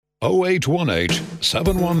0818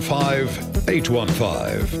 715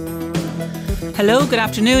 815. Hello, good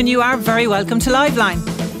afternoon. You are very welcome to Liveline.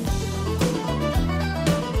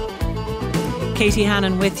 Katie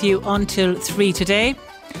Hannon with you until 3 today.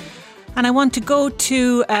 And I want to go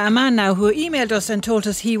to a man now who emailed us and told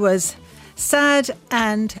us he was sad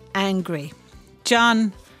and angry.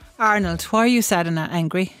 John Arnold, why are you sad and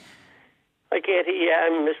angry? Hi Katie,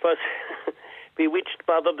 I suppose bewitched,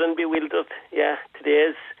 bothered and bewildered. Yeah, today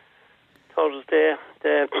is Thursday,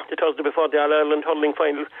 the Thursday before the All-Ireland hurling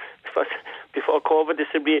final. Before COVID,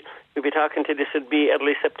 we'd be talking to this would be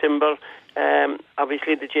early September.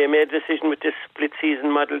 Obviously the GA made a decision with this split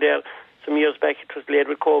season model there some years back. It was delayed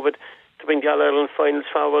with COVID to bring the All-Ireland finals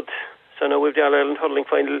forward. So now we've the All-Ireland hurling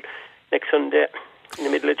final next Sunday in the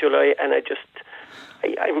middle of July, and I'm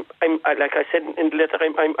like I said in the letter,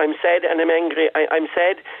 I'm sad and I'm angry. I'm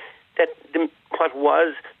sad that what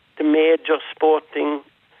was the major sporting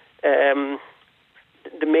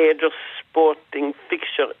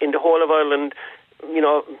fixture in the whole of Ireland,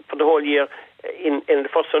 for the whole year, in the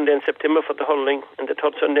first Sunday in September for the hurling and the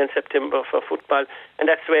third Sunday in September for football. And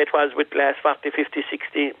that's the way it was with the last 40, 50,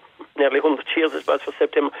 60, nearly 100 years, I suppose, for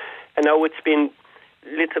September. And now it's been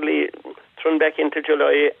literally thrown back into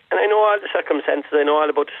July. And I know all the circumstances, I know all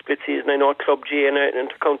about the split season, I know Club G and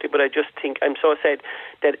Inter-County, but I just think I'm so sad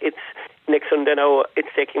that it's next Sunday now, it's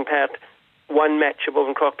taking part one match above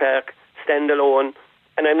in Croke Park, stand-alone.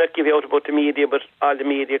 And I'm not giving out about the media, but all the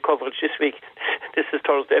media coverage this week. This is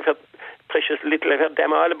Thursday. I've heard precious little. I've heard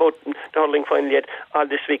them all about the hurling final yet. All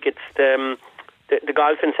this week it's the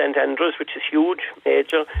golf in St Andrews, which is huge,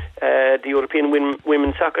 major. The European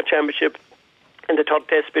Women's Soccer Championship. And the third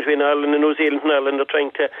test between Ireland and New Zealand. And Ireland are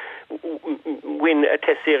trying to win a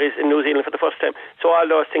test series in New Zealand for the first time. So all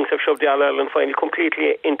those things have shoved the All-Ireland final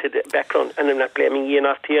completely into the background. And I'm not blaming Ian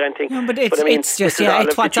off here or anything. No, but it's just,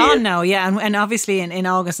 it's what's on now, yeah. And obviously in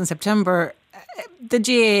August and September, the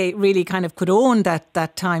GA really kind of could own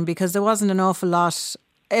that time, because there wasn't an awful lot.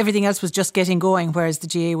 Everything else was just getting going, whereas the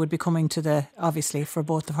GA would be coming to obviously for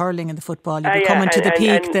both the hurling and the football, you'd be coming to the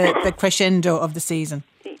peak, the crescendo of the season.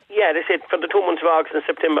 Yeah, they said for the 2 months of August and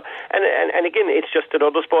September. And again, it's just that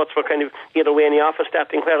other sports were kind of either way in the office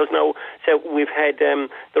starting, whereas now, so we've had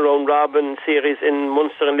the round robin series in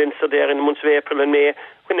Munster and Leinster there in the months of April and May,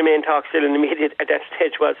 when the main talk still in the media at that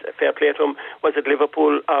stage was, fair play to them, was that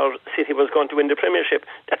Liverpool or City was going to win the Premiership.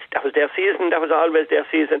 That was their season, that was always their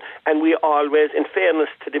season. And we always, in fairness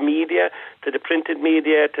to the media, to the printed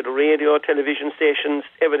media, to the radio, television stations,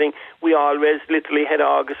 everything, we always literally had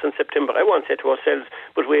August and September. I won't say to ourselves,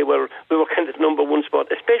 but we were kind of the number one spot,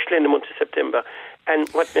 especially in the month of September. And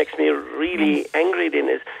what makes me really angry then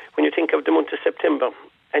is when you think of the month of September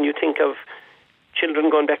and you think of children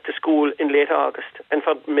going back to school in late August, and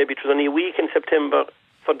for maybe it was only a week in September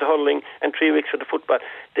for the hurling and 3 weeks for the football,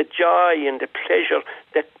 the joy and the pleasure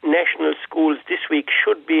that national schools this week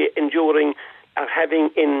should be enduring are having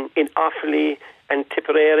in Offaly and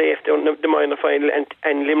Tipperary, if they're the minor final,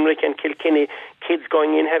 and Limerick and Kilkenny, kids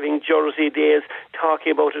going in having jersey days,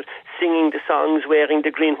 talking about it, singing the songs, wearing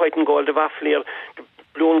the green, white and gold of Offaly, or the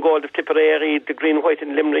blue and gold of Tipperary, the green, white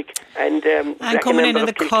and Limerick, and coming in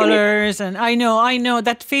the colours. And I know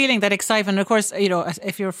that feeling, that excitement. Of course,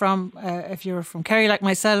 if you're from Kerry like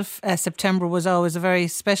myself, September was always a very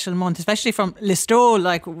special month, especially from Listowel,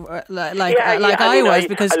 I was,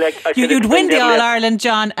 because you'd win the All Ireland,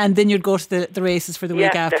 John, and then you'd go to the races for the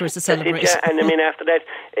week afterwards to celebrate. And I mean, after that,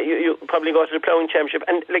 you probably go to the ploughing championship,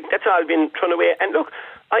 and that's all been thrown away. And look,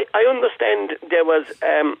 I understand there was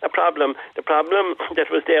a problem. The problem that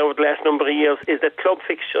was there over the last number of years is that club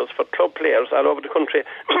fixtures for club players all over the country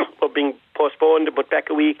were being postponed, but back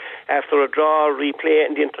a week after a draw, replay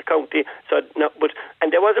in the inter-county. And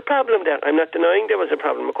there was a problem there. I'm not denying there was a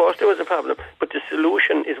problem. Of course there was a problem. But the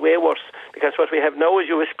solution is way worse, because what we have now is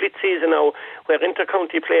you have a split season now where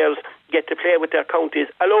inter-county players get to play with their counties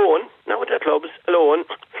alone, not with their clubs, alone,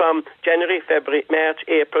 from January, February, March,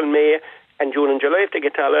 April, May, and June and July if they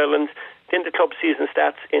get to All-Ireland. Then the club season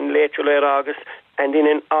starts in late July or August, and then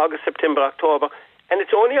in August, September, October. And it's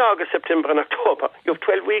only August, September and October. You have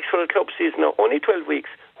 12 weeks for the club season now, only 12 weeks.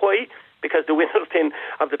 Why? Because the winners then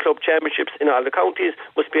of the club championships in all the counties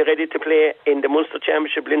must be ready to play in the Munster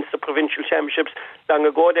Championship, Leinster Provincial Championships. Long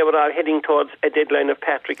ago they were all heading towards a deadline of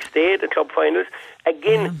Patrick's Day, the club finals.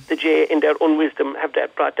 Again, the J in their unwisdom have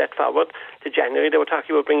brought that forward to January. They were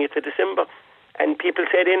talking about bringing it to December. And people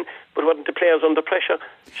said but weren't the players under pressure?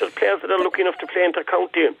 Just players that are lucky enough to play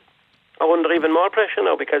inter-county are under even more pressure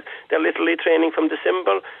now, because they're literally training from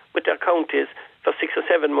December with their counties for 6 or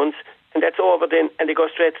 7 months, and that's over then, and they go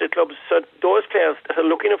straight to the clubs. So those players that are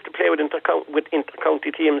lucky enough to play with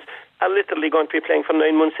inter-county teams are literally going to be playing for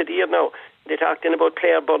 9 months of the year now. They talk then about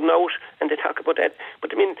player burnout, and they talk about that.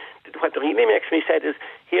 But I mean, what really makes me sad is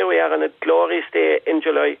here we are on a glorious day in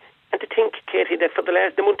July, and to think, Katie, that for the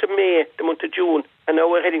month of May, the month of June, and now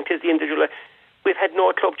we're heading to the end of July, we've had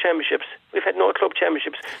no club championships.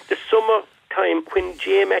 The summer time when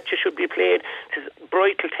J matches should be played, it's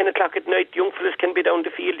bright till 10 o'clock at night. Young fellas can be down the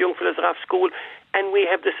field, young fellas are off school, and we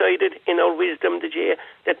have decided in our wisdom, the J,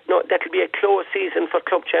 that no, that'll be a close season for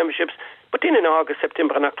club championships. But then in August,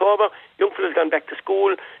 September and October, young fellas gone back to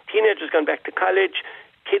school, teenagers gone back to college,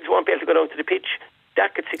 kids won't be able to go down to the pitch.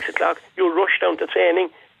 Dark at 6 o'clock, you rush down to training,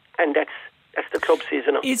 and that's the club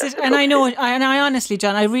season. Is it? And I know, and I honestly,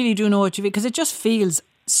 John, I really do know what you mean, because it just feels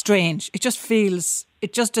strange. It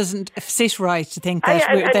just doesn't sit right to think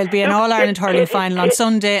that there'll be an All-Ireland hurling final on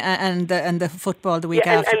Sunday and the football the week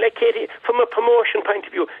after. And like Katie, from a promotion point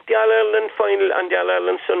of view, the All-Ireland final and the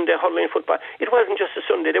All-Ireland Sunday hurling football, it wasn't just a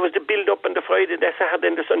Sunday. There was the build-up on the Friday, the Saturday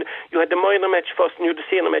and the Sunday. You had the minor match first and you had the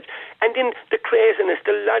senior match. And then the craziness,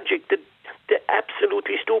 the logic, the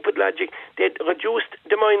absolutely stupid logic. They'd reduced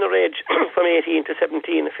the minor age from 18 to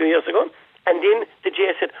 17 a few years ago. And then the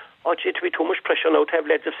J said, it'll be too much pressure now to have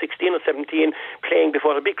lads of 16 or 17 playing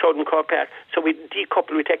before a big crowd in Cork Park. So we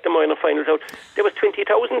decouple, we take the minor finals out. There was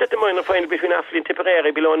 20,000 at the minor final between Offaly and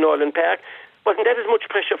Tipperary below Nolan Park. Wasn't that as much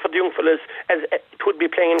pressure for the young fellas as it would be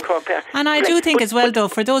playing in Cork Park? And I do think as well, though,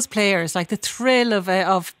 for those players, like the thrill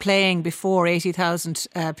of playing before 80,000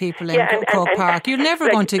 people in Cork Park, you're never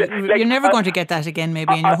going to get that again,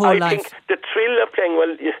 maybe in your whole life. I think the thrill of playing,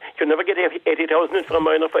 well, you'll never get 80,000 for a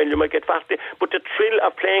minor final. You might get 40, but the thrill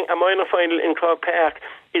of playing a minor final in Cork Park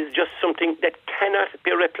is just something that cannot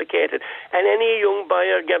be replicated. And any young boy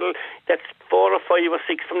or girl that's 4 or 5 or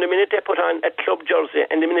 6, from the minute they put on a club jersey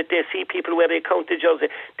and the minute they see people wear a county jersey,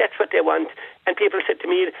 that's what they want. And people said to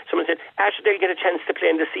me, someone said, actually they'll get a chance to play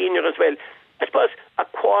in the senior as well. I suppose a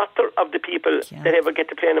quarter of the people that ever get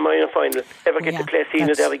to play in a minor final ever get to play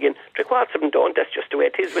senior there again. 3/4 of them don't. That's just the way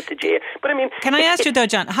it is with the J. But I mean, can I ask you though,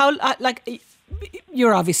 John? How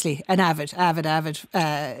you're obviously an avid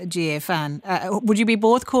GA fan. Would you be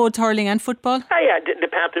both codes hurling and football? Yeah, the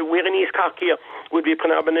part that we're in East Cork here would be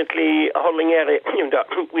predominantly a hurling area.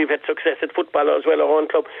 We've had success at football as well. Our own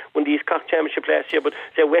club won the East Cork Championship last year, but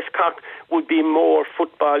say West Cork would be more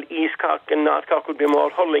football, East Cork and North Cork would be more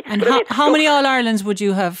hurling. And how many All-Irelands would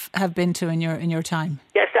you have been to in your time?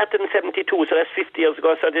 Yeah, I started in 72, so that's 50 years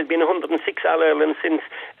ago. So there's been 106 All-Irelands since,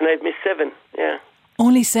 and I've missed 7. Yeah.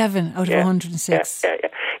 Only 7 out of 106.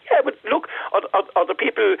 Yeah, but look, other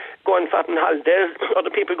people go on fat and holidays, other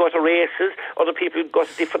people go to races, other people go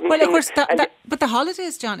to different things. Well, of course, but the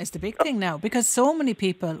holidays, John, is the big thing now, because so many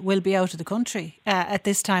people will be out of the country at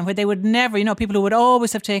this time, where they would never, people who would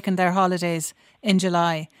always have taken their holidays in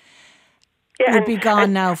July would be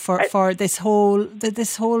gone now for this whole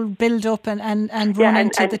build up and run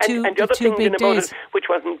into the two big days, which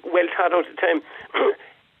wasn't well thought out at the time.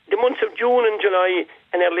 The months of June and July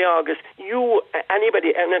and early August,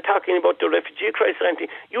 anybody, and I'm talking about the refugee crisis or anything,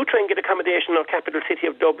 you try and get accommodation in our capital city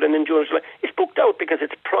of Dublin in June and July. It's booked out because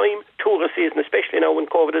it's prime tourist season, especially now when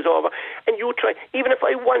COVID is over. And you try, even if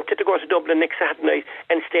I wanted to go to Dublin next Saturday night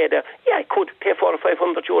and stay there, I could pay €400 or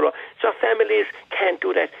 €500. So families can't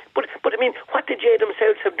do that. But I mean, what the J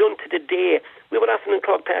themselves have done to the day. We were often in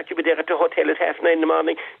Croke Park, you'd be there at the hotel at 9:30 in the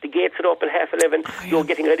morning, the gates would open at 11:30, you were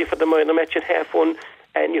getting ready for the minor match at 1:30,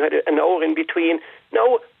 and you had an hour in between.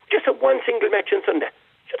 Now, just a one single match on Sunday.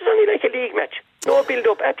 It was only like a league match. No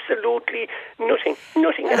build-up, absolutely nothing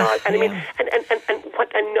at all. And I mean, and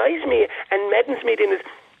what annoys me and maddens me then is,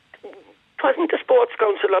 it wasn't the Sports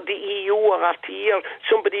Council or the EU or RTE or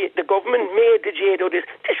somebody, the government made the J do this.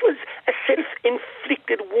 This was a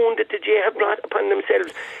self-inflicted wound that the J have brought upon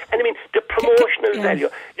themselves. And I mean, the promotional value.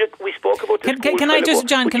 We spoke about the Can I just,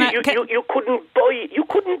 John, you couldn't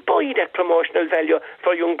buy that promotional value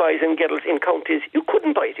for young boys and girls in counties. You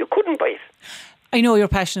couldn't buy it. I know you're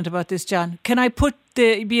passionate about this, John. Can I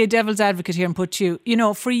be a devil's advocate here and put you?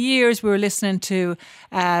 For years we were listening to,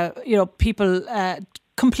 people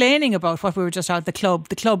complaining about what we were just out, the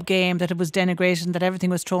club game, that it was denigrated, that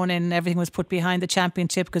everything was thrown in, everything was put behind the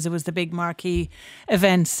championship because it was the big marquee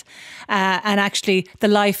events. And actually the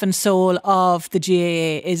life and soul of the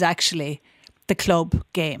GAA is actually the club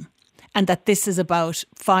game. And that this is about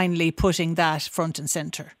finally putting that front and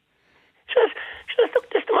centre.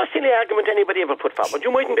 Silly argument anybody ever put forward.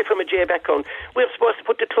 You mightn't be from a J background. We're supposed to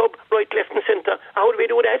put the club right, left and centre. How do we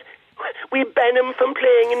do that? We ban them from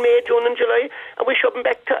playing in May, June and July, and we shove them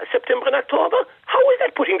back to September and October. How is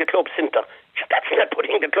that putting the club centre? That's not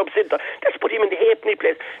putting the club centre.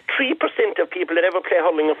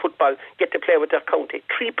 football get to play with their county.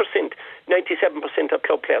 3%, 97% of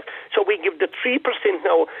club players. So we give the 3%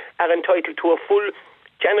 now are entitled to a full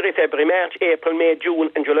January, February, March, April, May,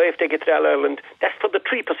 June and July if they get to All-Ireland. That's for the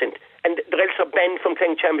 3%. And the rest are banned from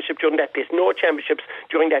playing championship during that piece. No championships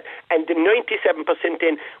during that. And the 97%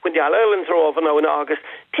 in, when the All-Irelands are over now in August,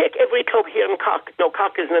 take every club here in Cork. Now,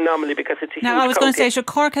 Cork is an anomaly because it's a huge Now, I was going to county. say, sure,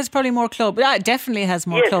 Cork has probably more clubs. Yeah, it definitely has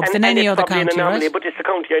more clubs than any other county, it's probably an anomaly, right? but it's the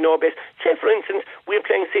county I know best. Say, for instance, we're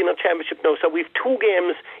playing senior championship now, so we've 2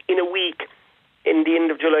 games in a week in the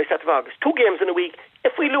end of July, start of August. 2 games in a week.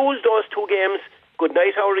 If we lose those 2 games, good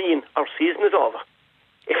night, Irene. Our season is over.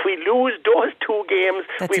 If we lose those 2 games,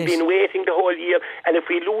 we've been waiting the whole year. And if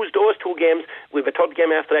we lose those 2 games, we've a third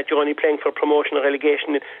game after that. You're only playing for promotion or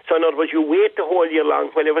relegation. So in other words, you wait the whole year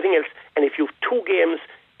long while everything else. And if you've 2 games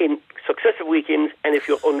in successive weekends, and if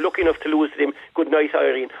you're unlucky enough to lose them, good night,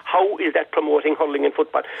 Irene. How is that promoting hurling and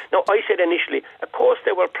football? Now, I said initially, of course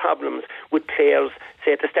there were problems with players,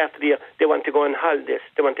 say at the start of the year, they want to go on holidays,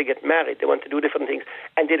 they want to get married, they want to do different things,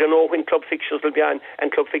 and they don't know when club fixtures will be on,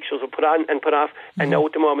 and club fixtures will put on and put off, and now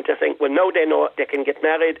at the moment they're saying, well, now they know they can get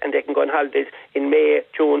married and they can go on holidays in May,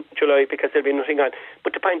 June, July, because there'll be nothing on.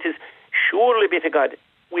 But the point is, surely, be to God,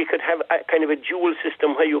 we could have a kind of a dual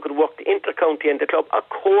system where you could work the inter-county and the club. Of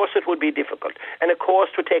course it would be difficult, and of course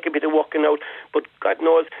it would take a bit of working out, but God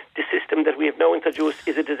knows the system that we have now introduced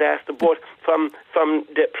is a disaster, both from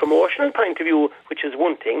the promotional point of view, which is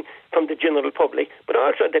one thing, from the general public, but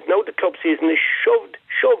also that now the club season is shoved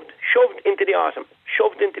into the autumn,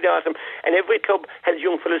 and every club has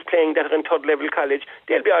young fellas playing that are in third level college.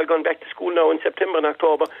 They'll be all going back to school now in September and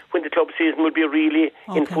October when the club season will be really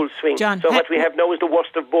in full swing. John, so what we have now is the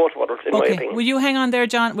worst of both worlds, in my opinion. Will you hang on there,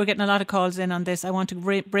 John? We're getting a lot of calls in on this. I want to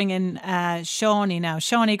bring in Shawnee now.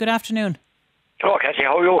 Shawnee, good afternoon. Hello, Cassie,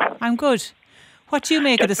 how are you? I'm good. What do you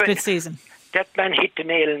make of the split season? That man hit the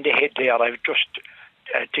nail in the head there. I was just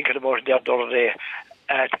thinking about it the other day.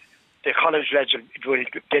 The college lads,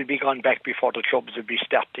 they'll be gone back before the clubs will be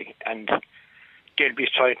starting, and they'll be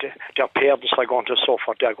trying to, their parents are going to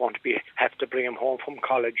suffer. They're going to have to bring them home from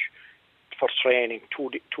college for training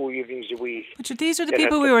 2 evenings a week. But these are the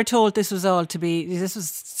people we were told this was all to be. This was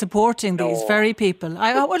supporting these very people.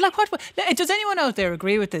 Does anyone out there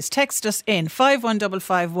agree with this? Text us in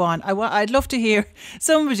 51551. I'd love to hear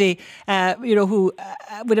somebody, who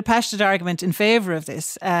with a passionate argument in favour of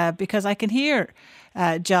this, because I can hear.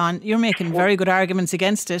 John, you're making very good arguments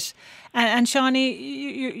against it, and Shawnee,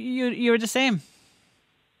 you're the same.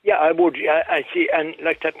 Yeah, I would. I see, and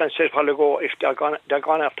like that man said a while ago, if they're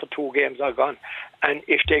gone after 2 games, they're gone. And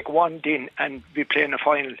if they go on in and be playing a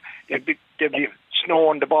final, there'll be snow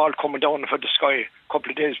on the ball coming down for the sky a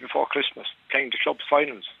couple of days before Christmas, playing the club's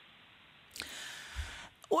finals.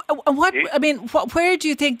 Where do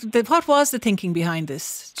you think? What was the thinking behind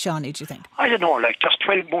this, Shawnee? Do you think? I don't know. Like there's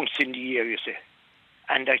 12 months in the year, you see.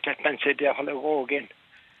 And like that man said there, hello again.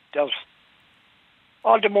 There's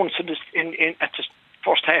all the months at the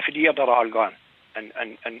first half of the year, they're all gone, and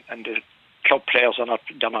the club players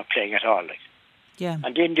they're not playing at all. Like. Yeah.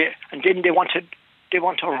 And then they want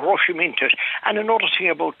to rush him into it. And another thing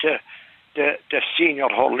about the senior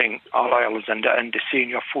hurling All Ireland and the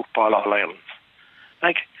senior football All Ireland,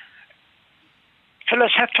 like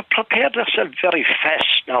fellas have to prepare themselves very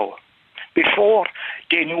fast now. Before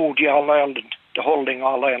they knew the All Ireland. The holding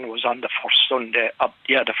All Ireland was on the first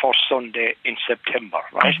Sunday in September,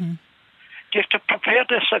 right? Mm-hmm. They have to prepare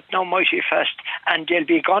themselves now mighty fast, and they'll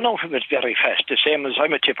be gone out of it very fast. The same as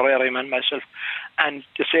I'm a Tipperary man myself, and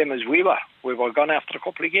the same as we were. We were gone after a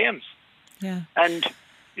couple of games. Yeah. And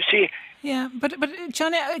you see. Yeah, but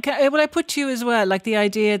Johnny, will I put to you as well, like the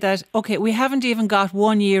idea that we haven't even got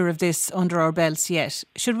 1 year of this under our belts yet.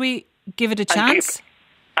 Should we give it a chance?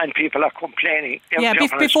 And people are complaining. Yeah,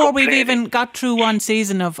 before we've even got through one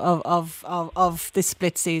season of this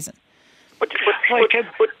split season. But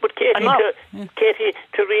Katie,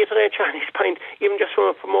 to reiterate Johnny's point, even just from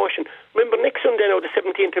a promotion, remember next Sunday now, the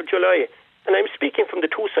 17th of July, and I'm speaking from the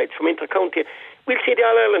 2 sides, from inter-county, we'll see the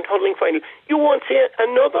All-Ireland hurling final. You won't see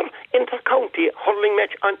another inter-county hurling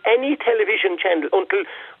match on any television channel until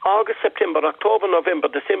August, September, October, November,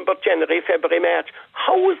 December, January, February, March.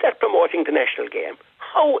 How is that promoting the national game?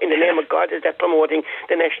 How, in the name of God, is that promoting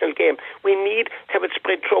the national game? We need to have it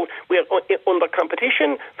spread throughout. We're under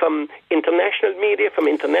competition from international media, from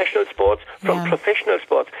international sports, from professional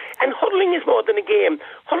sports. And hurling is more than a game.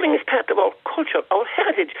 Hurling is part of our culture, our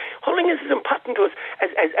heritage. Hurling is as important to us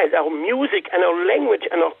as our music and our language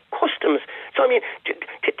and our customs. So, I mean, to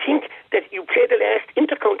think that you play the last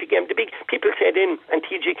inter-county game, the big people said in, and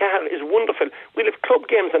TG Carr is wonderful, we'll have club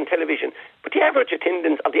games on television, but the average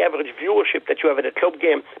attendance or the average viewership that you have at a club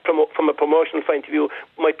game from a promotional point of view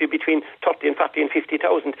might be between 30 and 40 and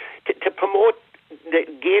 50,000. To promote the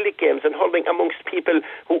Gaelic games and hurling amongst people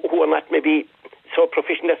who are not maybe so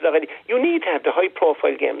proficient as already, you need to have the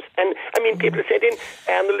high-profile games. And, I mean, people said in,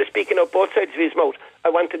 Arnold is speaking out both sides of his mouth, I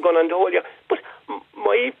want to go on the whole year. But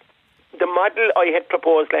the model I had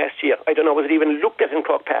proposed last year, I don't know, was it even looked at in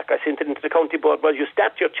Croke Park? I sent it into the county board, was you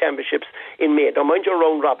start your championships in May. Don't mind your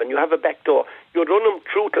round robin. You have a back door. You run them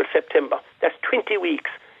through till September. That's 20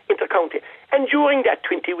 weeks inter-county. And during that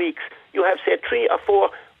 20 weeks, you have, say, 3 or 4,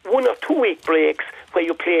 1 or 2 week breaks where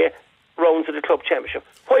you play rounds of the club championship.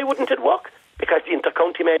 Why wouldn't it work? Because the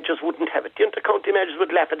inter-county managers wouldn't have it. The inter-county managers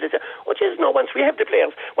would laugh at it and say, oh, geez, no, once we have the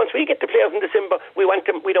players, once we get the players in December, we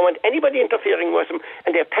don't want anybody interfering with them,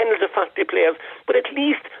 and they have panels of 40 players. But at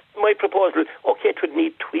least my proposal, okay, it would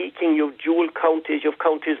need tweaking. You have dual counties, you have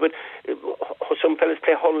counties with some fellas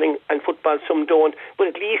play hurling and football, some don't, but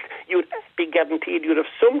at least you'd be guaranteed you'd have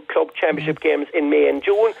some club championship games in May and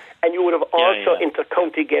June, and you would have also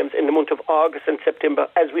inter-county games in the month of August and September,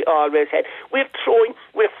 as we always had. We're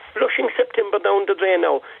flushing September down the drain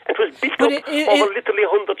now, and it was built up over literally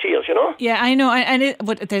 100 years, you know? Yeah, I know,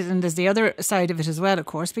 but there's the other side of it as well, of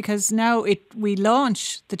course, because now we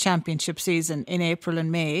launch the championship season in April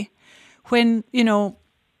and May, when, you know,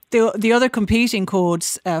 the other competing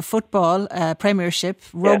codes, football, Premiership,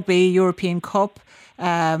 rugby, European Cup,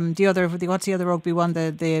 what's the other rugby one?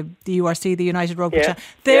 The URC, the United Rugby Championship.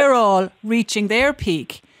 They're all reaching their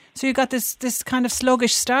peak. So you got this kind of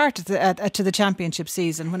sluggish start to the championship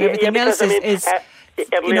season when everything else is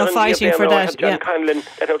fighting for that. John Conlon,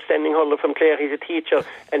 that outstanding hurler from Clare, he's a teacher,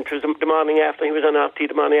 and it was the morning after he was on RT,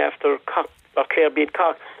 the morning after Clare beat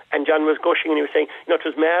Cork. And John was gushing and he was saying, it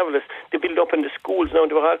was marvellous. The build up in the schools now,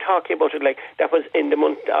 they were all talking about it like that was in the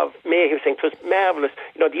month of May. He was saying it was marvellous,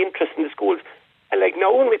 the interest in the schools. And like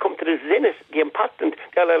now when we come to the Zenith, the important,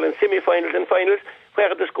 the All-Ireland semi-finals and finals,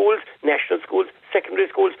 where are the schools, national schools, secondary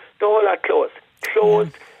schools, they're all are closed.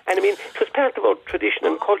 And I mean, it was part of our tradition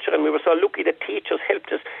and culture, and we were so lucky that teachers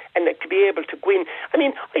helped us and to be able to go in. I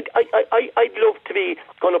mean, I'd love to be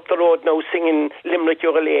going up the road now singing Limerick,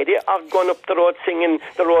 You're a Lady, or going up the road singing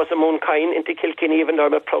the Rose of Moonkind into Kilkenny, even though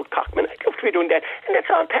I'm a proud Cockman. I'd love to be doing that. And that's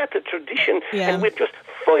all part of tradition. Yeah. And we're just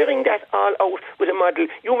firing that all out with a model.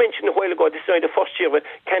 You mentioned a while ago, this is now the first year, but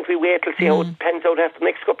can't we wait till see how it pans out after the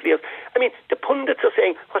next couple of years? I mean, the pundits are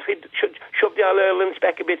saying, what we should shove the All-Irelands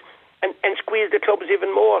back a bit and squeeze the clubs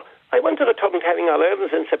even more. I wanted a tournament having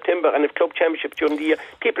All-Irelands in September and a club championship during the year.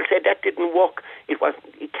 People said that didn't work. It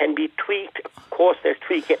can be tweaked. Of course, there's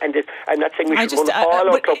tweaking. And I'm not saying we should run all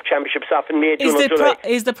our club championships off in May, June or July.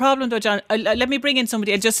 Is the problem, though, John? Let me bring in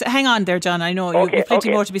somebody. Just hang on there, John. I know you've plenty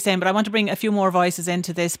more to be saying, but I want to bring a few more voices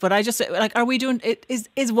into this. But I just, are we doing,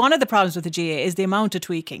 is one of the problems with the GA is the amount of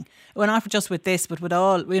tweaking? Well, not just with this, but with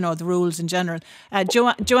all, the rules in general.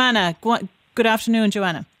 Joanna, good afternoon,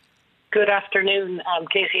 Joanna. Good afternoon,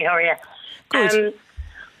 Casey. How are you? Good.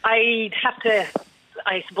 I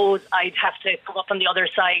suppose I'd have to come up on the other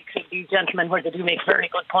side to these gentlemen where they do make very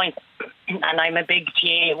good points. And I'm a big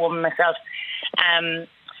GA woman myself.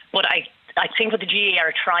 But I think what the GA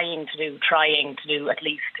are trying to do at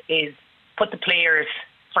least, is put the players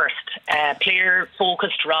first, player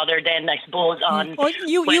focused rather than, I suppose, on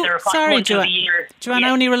sorry, Joanna, I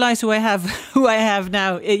only realise who I have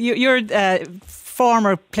now. You're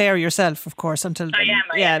former player yourself, of course, until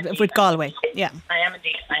I am with Galway. Yeah, I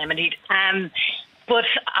am indeed. But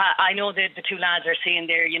I know that the two lads are saying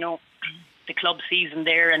there, the club season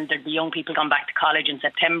there, and there'd be young people going back to college in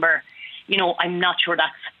September. I'm not sure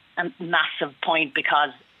that's a massive point,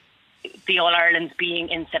 because the All-Irelands being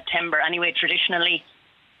in September anyway, traditionally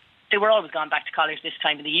they were always gone back to college this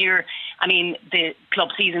time of the year. I mean, the club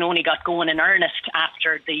season only got going in earnest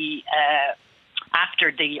after the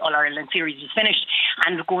All-Ireland series was finished,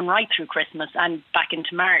 and going right through Christmas and back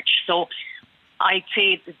into March. So I'd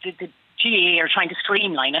say the GAA are trying to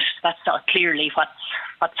streamline it. That's clearly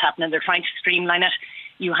what's happening. They're trying to streamline it.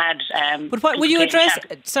 You had... but what will you address...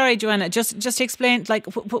 Sorry, Joanna, just explain,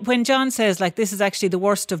 when John says, this is actually the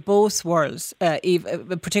worst of both worlds,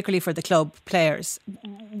 particularly for the club players,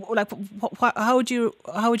 how would you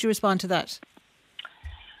respond to that?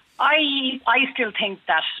 I still think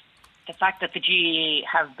that the fact that the GAA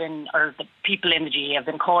have been, or the people in the GAA have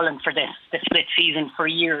been calling for the split season for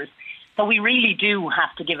years, so we really do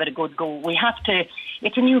have to give it a good go. We have to...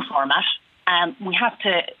 It's a new format. We have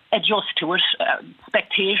to adjust to it,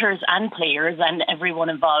 spectators and players and everyone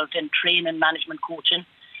involved in training, management, coaching.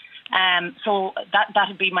 So that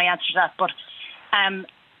would be my answer to that. But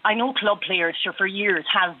I know club players for years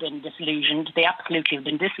have been disillusioned. They absolutely have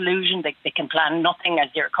been disillusioned. They can plan nothing, as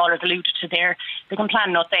their callers alluded to there. They can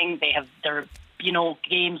plan nothing. They have their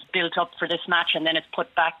games built up for this match, and then it's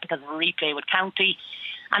put back because of a replay with county.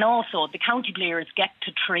 And also, the county players get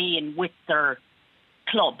to train with their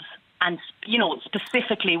clubs, and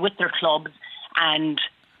specifically with their clubs, and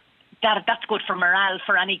that's good for morale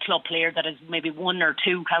for any club player that is maybe one or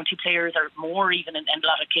two county players or more, even in a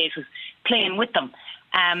lot of cases, playing with them.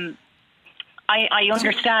 I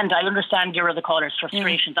understand your other callers'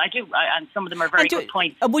 frustrations. Yeah. I do, and some of them are very good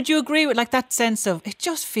points. Would you agree with that sense of it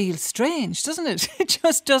just feels strange, doesn't it? It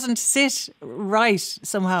just doesn't sit right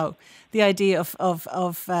somehow. The idea of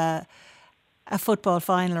a football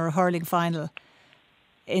final or a hurling final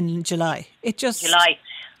in July. It just July.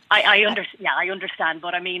 I understand,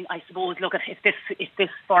 but I mean, I suppose, look, if this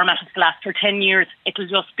format is to last for 10 years, it'll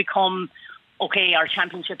just become okay. Our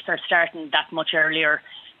championships are starting that much earlier,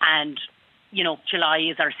 and July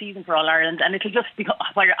is our season for All Ireland, and it'll just become.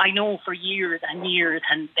 I know for years and years,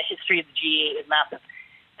 and the history of the GAA is massive.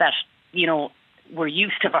 That we're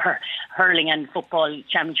used to our hurling and football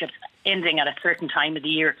championships ending at a certain time of the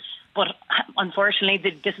year. But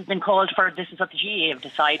unfortunately, this has been called for. This is what the GAA have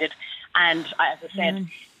decided. And as I said,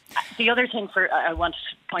 the other thing I wanted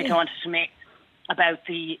to make about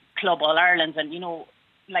the Club All Ireland, and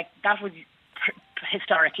that was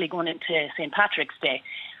historically going into St. Patrick's Day,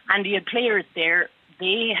 and you had players there.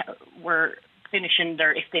 They were finishing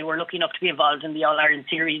if they were lucky enough to be involved in the All Ireland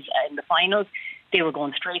series in the finals, they were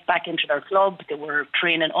going straight back into their club. They were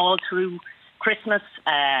training all through Christmas,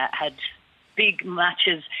 had big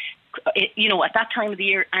matches, at that time of the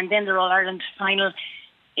year, and then their All Ireland final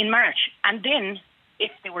in March. And then,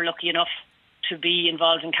 if they were lucky enough to be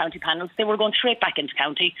involved in county panels, they were going straight back into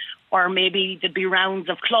county, or maybe there'd be rounds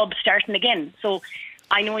of clubs starting again. So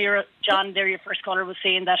I know John there, your first caller, was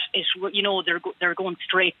saying that they're going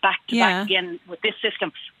straight back to back again with this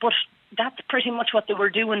system, but that's pretty much what they were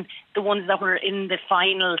doing, the ones that were in the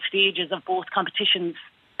final stages of both competitions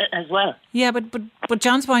as well. Yeah, but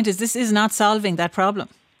John's point is this is not solving that problem.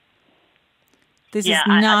 This is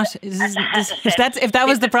not. If that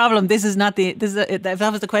was the problem, this is not the. If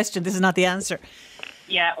that was the question, this is not the answer.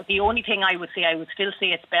 Yeah, the only thing I would still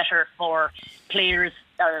say it's better for players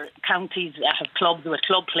or counties that have clubs with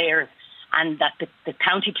club players, and that the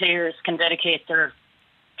county players can dedicate their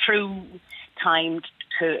true time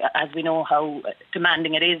to, as we know how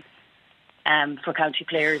demanding it is for county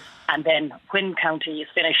players. And then when county is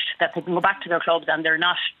finished, that they can go back to their clubs and they're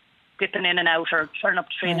not dipping in and out or turning up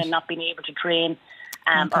to train and not being able to train,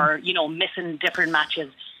 or missing different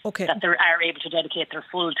matches. Okay. That they are able to dedicate their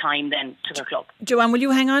full time then to their club. Joanne, will you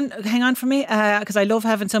hang on for me? Because I love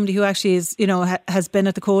having somebody who actually is, has been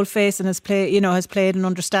at the coalface and has played and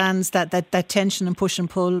understands that tension and push and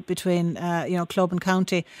pull between, club and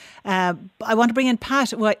county. I want to bring in Pat,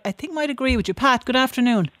 who I think might agree with you. Pat, good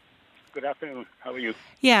afternoon. Good afternoon. How are you?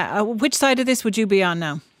 Yeah. Which side of this would you be on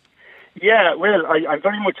now? Yeah, well, I'm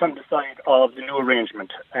very much on the side of the new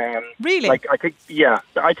arrangement. Really?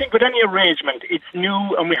 I think with any arrangement, it's new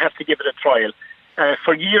and we have to give it a trial.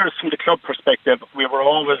 For years, from the club perspective, we were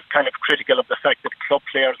always kind of critical of the fact that club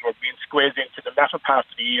players were being squeezed into the latter part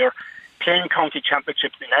of the year, playing county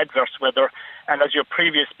championships in adverse weather. And as your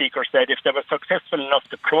previous speaker said, if they were successful enough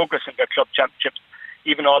to progress in their club championships,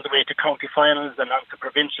 even all the way to county finals and on to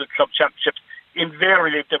provincial club championships,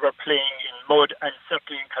 invariably they were playing in mud and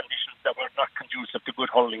certainly in conditions that were not conducive to good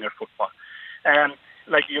hurling or football.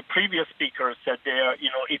 Like your previous speaker said there,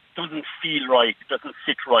 it doesn't feel right, it doesn't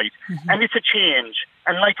sit right. Mm-hmm. And it's a change.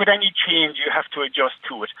 And like with any change, you have to adjust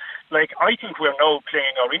to it. Like, I think we're now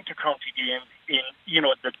playing our inter-county games in,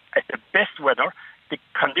 at the best weather. The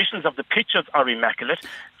conditions of the pitches are immaculate.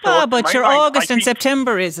 So but your August and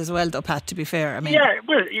September is as well, though, Pat, to be fair. Yeah,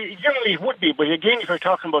 well, generally it would be. But again, if you're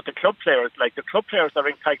talking about the club players, like the club players are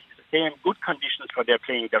entitled to the same good conditions for their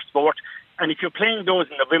playing their sport. And if you're playing those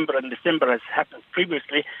in November and December, as happened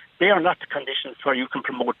previously, they are not the conditions where you can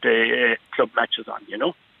promote the club matches on,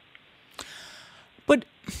 But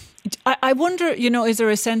I wonder, is there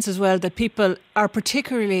a sense as well that people are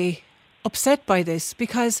particularly upset by this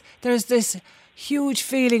because there's this huge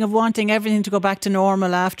feeling of wanting everything to go back to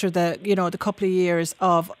normal after the couple of years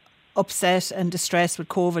of upset and distress with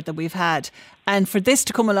COVID that we've had. And for this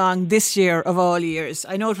to come along this year of all years,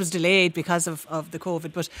 I know it was delayed because of the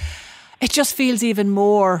COVID, but it just feels even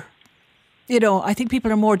more, I think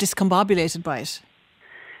people are more discombobulated by it.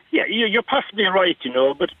 Yeah, you're possibly right,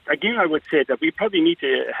 but again, I would say that we probably need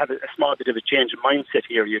to have a small bit of a change of mindset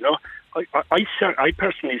here, I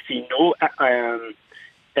personally see no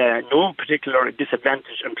no particular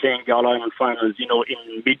disadvantage in playing the All-Ireland finals,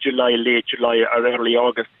 in mid-July, late July or early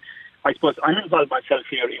August. I suppose I'm involved myself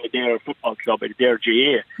here in the Dare Football Club, at Dare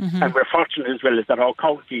GA, and we're fortunate as well as that our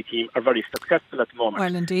county team are very successful at the moment.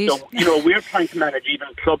 Well, indeed. So, we're trying to manage even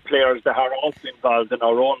club players that are also involved in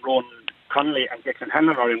our own run. Connolly and Declan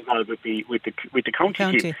Hanlon are involved with the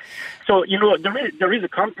county team. So, there is a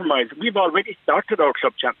compromise. We've already started our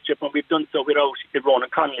club championship, and we've done so without Ronan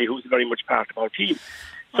Connolly, who's very much part of our team.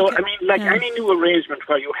 So, any new arrangement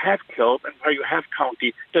where you have club and where you have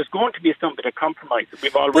county, there's going to be some bit of compromise.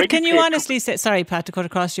 We've already. But can you honestly say, sorry, Pat, to cut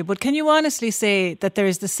across you, but can you honestly say that there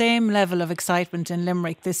is the same level of excitement in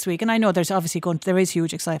Limerick this week? And I know there's obviously there is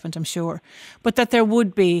huge excitement, I'm sure, but that there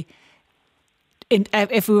would be,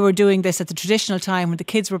 if we were doing this at the traditional time when the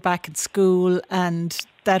kids were back at school and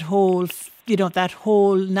that whole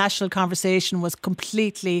national conversation was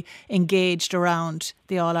completely engaged around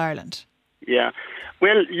the All-Ireland. Yeah.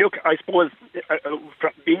 Well, look, I suppose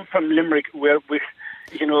being from Limerick, we're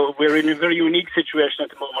in a very unique situation at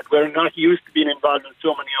the moment. We're not used to being involved in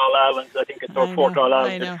so many All-Irelands. I think it's our fourth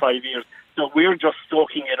All-Ireland in 5 years. So we're just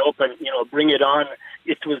soaking it up and, bring it on.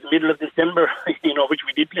 It was middle of December, which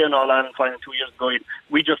we did play an All-Ireland final 2 years ago.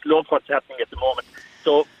 We just love what's happening at the moment.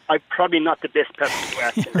 So I'm probably not the best person to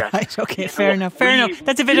ask in that. Right, okay, fair enough.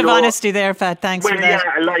 That's a bit of honesty there, Pat. Thanks for that.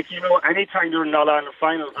 Yeah, anytime you're in an All-Ireland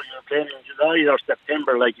final or you're playing in July or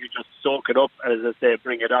September, you just soak it up, as I say,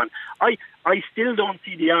 bring it on. I still don't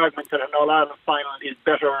see the argument that an All-Ireland final is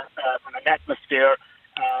better from an atmosphere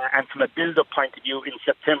and from a build-up point of view in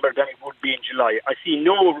September than it would be in July. I see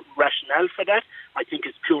no rationale for that. I think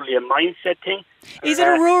it's purely a mindset thing. Is it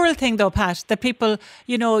a rural thing though, Pat? That people,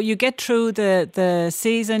 you get through the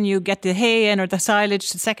season, you get the hay in or the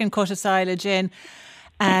silage, the second cut of silage in,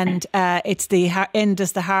 and it's the end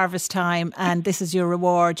is the harvest time, and this is your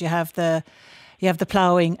reward. You have the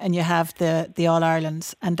ploughing and you have the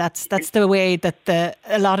All-Irelands, and that's the way that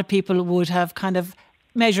a lot of people would have kind of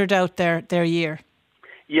measured out their year.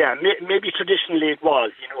 Yeah, maybe traditionally it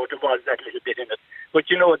was, there was that little bit in it. But,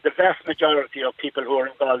 the vast majority of people who are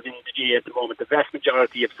involved in the GA at the moment, the vast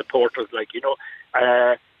majority of supporters, they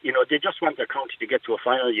just want their county to get to a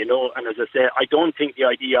final, and as I say, I don't think the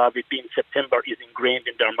idea of it being September is ingrained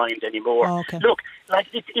in their mind anymore. Oh, okay. Look,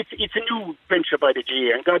 it's a new venture by the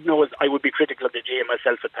GA, and God knows I would be critical of the GA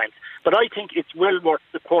myself at times, but I think it's well worth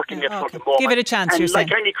supporting it for the moment. Give it a chance, and you're saying.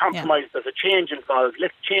 Any compromise, there's a change involved.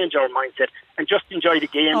 Let's change our mindset and just enjoy the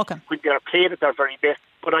game when they're played at their very best.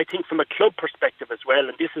 But I think from a club perspective as well,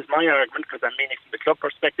 and this is my argument because I'm meaning from the club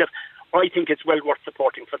perspective, I think it's well worth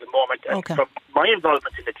supporting for the moment. And from my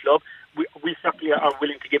involvement in the club, we certainly are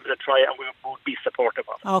willing to give it a try and we would be supportive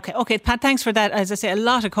of it. Okay, Pat, thanks for that. As I say, a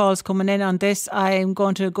lot of calls coming in on this. I'm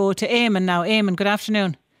going to go to Eamon now. Eamon, good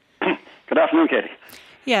afternoon. Good afternoon, Katie.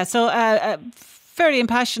 Yeah, so very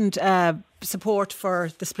impassioned support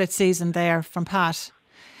for the split season there from Pat.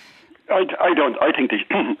 I don't. I think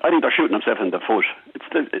they're shooting themselves in the foot.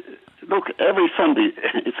 Look, every Sunday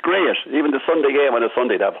it's great. Even the Sunday game on a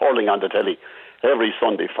Sunday, they have hurling on the telly every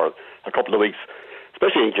Sunday for a couple of weeks,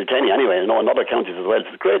 especially in Kilkenny anyway. In other counties as well.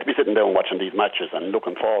 It's great to be sitting down watching these matches and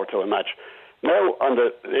looking forward to a match. Now on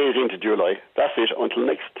the 18th of July, that's it until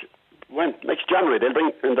next January.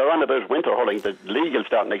 They're on about winter hurling. The league will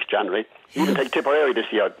start next January. Even take Tipperary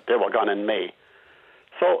this year, they were gone in May.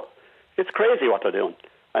 So it's crazy what they're doing.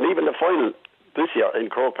 And even the final this year in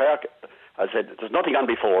Croke Park, I said, there's nothing on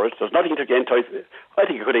before it. There's nothing to get into. I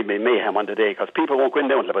think it could even be mayhem on the day because people won't go in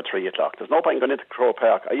down until about 3 o'clock. There's no point going into Croke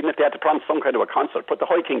Park. Even if they had to promise some kind of a concert, put the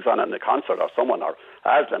High Kings on in the concert or someone or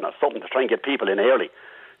Aslan or something to try and get people in early.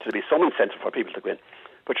 To be some incentive for people to go in.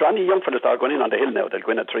 But you're only young fellas that are going in on the hill now. They'll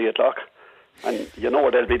go in at 3 o'clock. And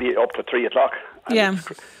they'll be up to 3 o'clock. Yeah.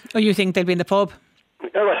 Or you think they'll be in the pub?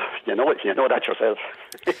 Yeah, well, you know that yourself.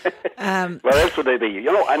 Where else would they be?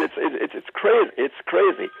 And it's crazy. It's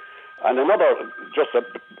crazy. And another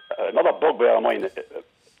bugbear of mine,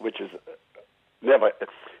 which is never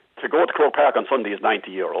to go to Croke Park on Sunday is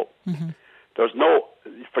 €90. Mm-hmm. There's no.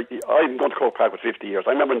 I'm going to Croke Park for 50 years. I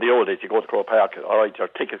remember in the old days, you go to Croke Park, all right, your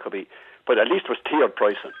ticket could be, but at least it was tiered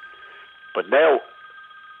pricing. But now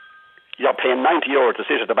you're paying €90 to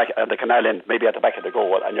sit at the back at the canal end, maybe at the back of the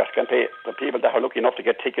goal, and you can pay the people that are lucky enough to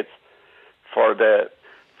get tickets for the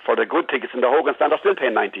good tickets in the Hogan stand are still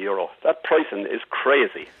paying €90. That pricing is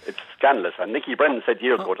crazy. It's scandalous. And Nicky Brennan said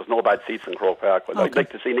years ago there's no bad seats in Croke Park. But I'd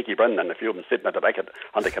like to see Nicky Brennan and a few of them sitting at the back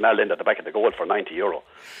on the canal end at the back of the goal for €90.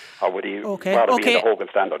 Or would he rather be in the Hogan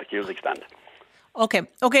stand or the Cusick stand? Okay,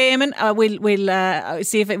 Eamon, we'll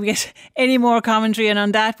see if we get any more commentary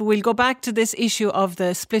on that, but we'll go back to this issue of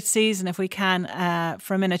the split season if we can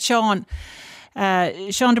for a minute. Sean,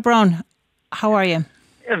 Sean de Bruin, how are you?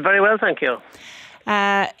 Very well, thank you.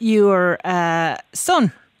 Your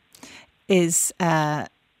son is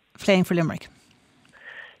playing for Limerick.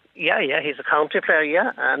 Yeah, he's a county player,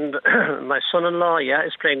 yeah. And my son-in-law,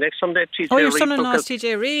 is playing next Sunday. TJ Oh, your Reid son-in-law is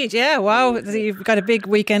TJ Reid, yeah, wow. You've got a big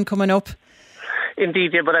weekend coming up.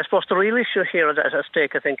 Indeed, yeah, but I suppose the real issue here at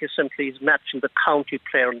stake, I think, is simply matching the county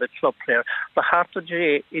player and the club player. The heart of the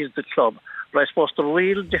GA is the club. But I suppose the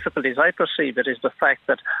real difficulties I perceive it is the fact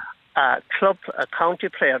that a county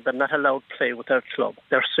player, they're not allowed to play with their club.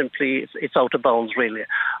 They're simply, it's out of bounds, really.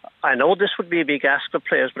 I know this would be a big ask of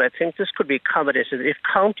players, but I think this could be accommodated if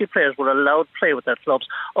county players were allowed to play with their clubs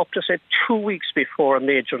up to, say, 2 weeks before a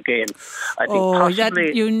major game. I think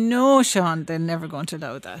possibly... Sean, they're never going to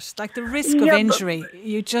allow that. Like the risk of injury,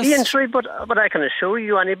 but I can assure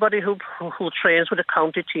you, anybody who trains with a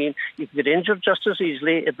county team, you can get injured just as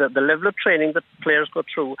easily. The level of training that players go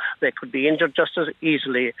through, they could be injured just as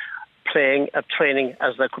easily playing at training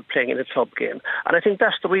as they could playing in a club game. And I think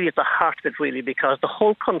that's really at the heart of it, really, because the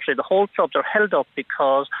whole country, the whole clubs are held up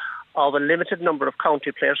because of a limited number of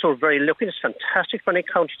county players who are very lucky. It's fantastic for any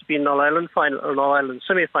county to be in an All-Ireland final or an All-Ireland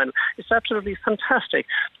semi-final. It's absolutely fantastic.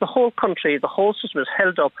 The whole country, the whole system is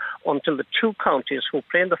held up until the two counties who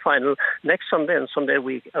play in the final next Sunday and Sunday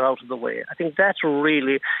week are out of the way. I think that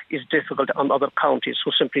really is difficult on other counties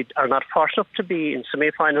who simply are not fortunate to be in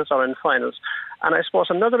semi-finals or in finals. And I suppose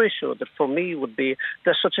another issue that for me would be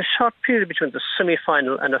there's such a short period between the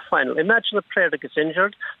semi-final and a final. Imagine a player that gets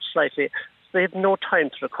injured slightly. They have no time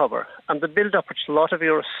to recover. And the build-up, which a lot of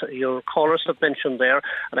your callers have mentioned there,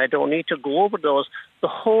 and I don't need to go over those, the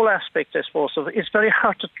whole aspect, I suppose, of it's very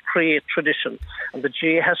hard to create tradition. And the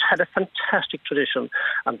GA has had a fantastic tradition.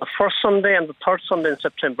 And the first Sunday and the third Sunday in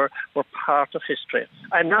September were part of history.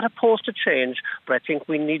 I'm not opposed to change, but I think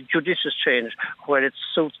we need judicious change where it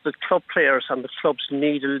suits the club players and the clubs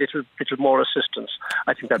need a little more assistance.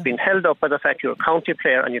 I think they're being held up by the fact you're a county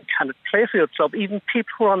player and you cannot play for your club. Even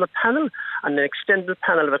people who are on the panel and an extended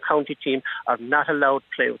panel of a county team are not allowed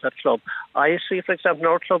to play with that club. I see, for example, in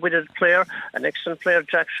our club we did a player, an excellent player,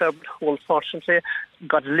 Jack Sherb, who unfortunately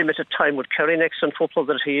got limited time with Kerry, an excellent footballer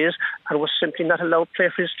that he is, and was simply not allowed to play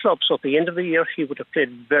for his club. So at the end of the year, he would have played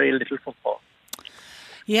very little football.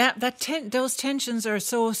 Yeah, those tensions are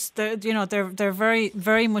they're very,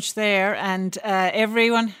 very much there, and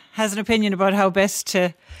everyone has an opinion about how best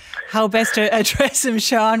to address him,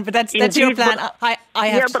 Sean. But that's your plan. But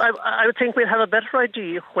I would think we'll have a better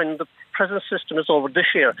idea when the present system is over this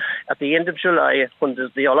year, at the end of July, when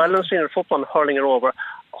the All-Ireland Senior Football and Hurling are over,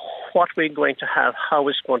 what we're going to have, how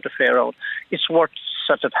it's going to fare out. It's worth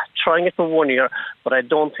sort of trying it for 1 year, but I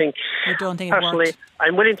don't think... You don't think personally, it worked?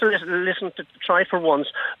 I'm willing to listen to try for once,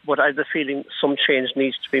 but I have the feeling some change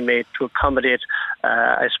needs to be made to accommodate,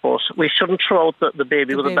 I suppose. We shouldn't throw out the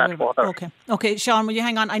baby with the bathwater. Okay, Sean, will you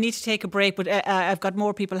hang on? I need to take a break, but I've got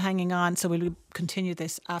more people hanging on, so we'll continue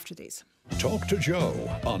this after these. Talk to Joe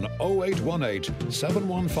on 0818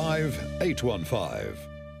 715 815.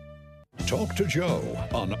 Talk to Joe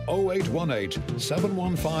on 0818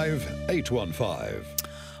 715 815.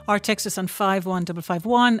 Or text us on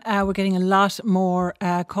 51551. We're getting a lot more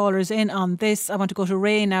callers in on this. I want to go to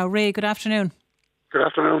Ray now. Ray, good afternoon. Good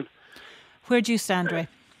afternoon. Where do you stand, Ray?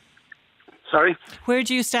 Sorry? Where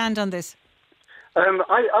do you stand on this?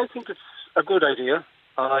 I think it's a good idea.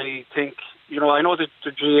 I think, I know that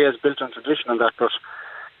the GA is built on tradition and that, but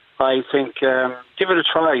I think give it a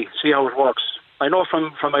try, see how it works. I know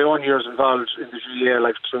from my own years involved in the GA,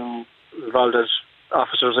 like involved as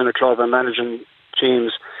officers in a club and managing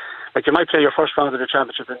teams, like you might play your first round of the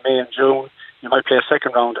championship in May and June, you might play a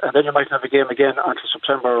second round, and then you might have a game again until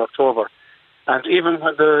September or October. And even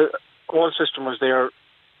when the old system was there,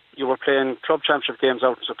 you were playing club championship games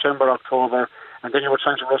out in September, October, and then you were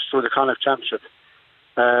trying to rush through the Connacht Championship.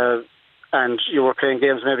 And you were playing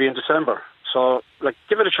games maybe in December. So,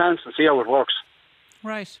 give it a chance and see how it works.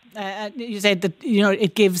 Right. You said that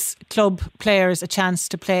it gives club players a chance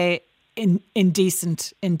to play on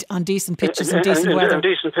decent pitches and decent weather. In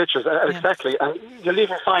decent pitches, exactly. And you'll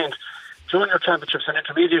even find junior championships and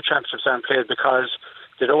intermediate championships aren't played because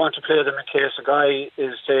they don't want to play them in case a guy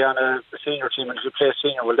is, say, on a senior team, and if you play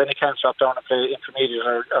senior, well, then he can't drop down and play intermediate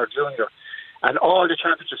or junior. And all the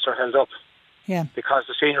championships are held up because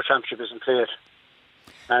the senior championship isn't played.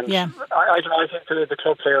 And I think the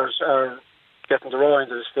club players are getting the raw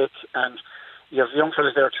end of the stick, and you have young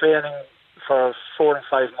fellas there training for 4 and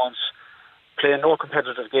 5 months, playing no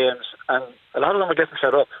competitive games, and a lot of them are getting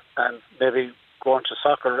fed up and maybe going to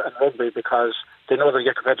soccer and rugby because they know they'll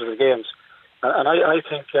get competitive games. And I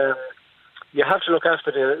think you have to look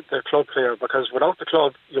after the club player, because without the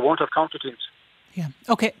club you won't have county teams. Yeah.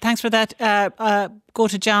 Okay, thanks for that. Go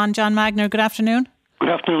to John Magner. Good afternoon. Good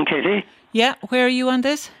afternoon, Katie. Yeah, where are you on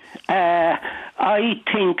this? I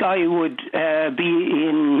think I would be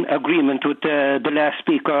in agreement with the last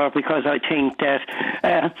speaker, because I think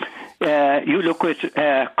that you look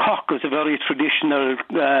at Cork as a very traditional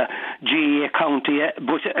GA county,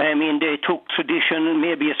 but I mean they took tradition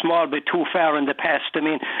maybe a small bit too far in the past. I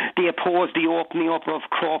mean they opposed the opening up of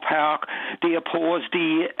Croke Park, they opposed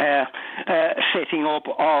the setting up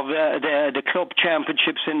of the club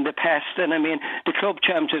championships in the past, and I mean the club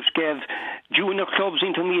championships gave junior clubs,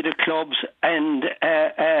 intermediate clubs and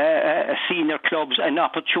senior clubs an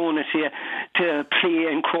opportunity to play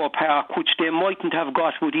in Croke Park, which they mightn't have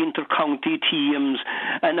got with inter-county teams.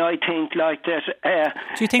 And I think like that.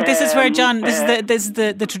 Do you think this is where John? This is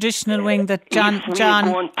the traditional wing that John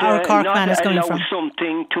our Cork man is coming from?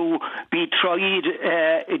 Something to be tried.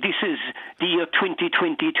 This is the year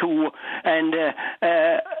 2022, and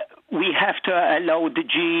we have to allow the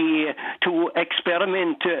GA to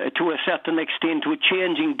experiment to a certain extent with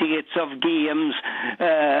changing dates of games,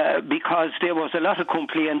 because there was a lot of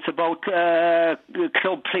complaints about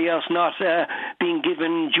club players not being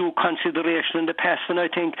given due consideration in the past, and I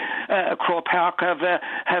think Croke Park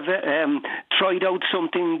have tried out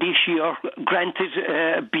something this year. Granted,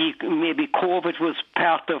 maybe COVID was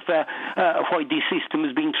part of why this system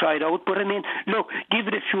is being tried out, but I mean, look, give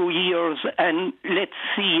it a few years and let's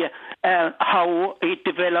see how it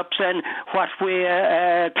develops and what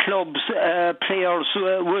way clubs, players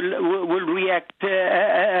will react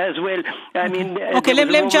as well. I mean, okay.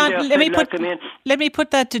 Let me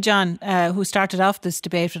put that to John, who started off this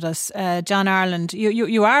debate with us. John Ireland,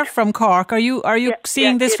 you are from Cork. Are you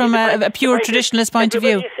seeing this from a pure traditionalist point of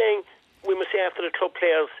view? Saying we must say after the club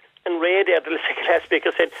players, and Ray there, the second last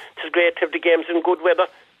speaker, said it's great to have the games in good weather.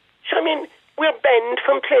 So I mean, we're banned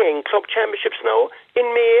from playing club championships now in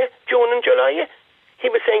May, June and July. He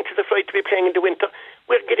was saying to the flight to be playing in the winter.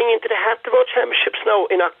 We're getting into the heart of our championships now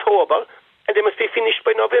in October, and they must be finished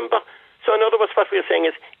by November. So in other words, what we're saying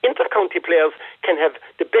is inter-county players can have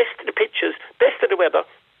the best of the pitches, best of the weather,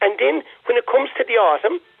 and then when it comes to the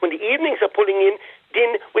autumn, when the evenings are pulling in,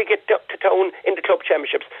 then we get up to town in the club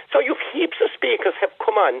championships. So you heaps of speakers have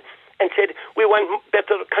come on and said we want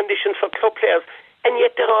better conditions for club players, and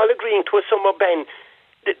yet they're all agreeing to a summer ban.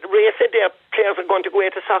 Ray said their players are going to go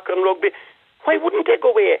away to soccer and rugby. Why wouldn't they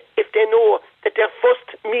go away if they know that their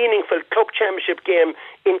first meaningful club championship game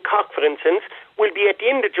in Cork, for instance, will be at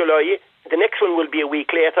the end of July, the next one will be a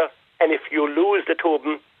week later, and if you lose the two of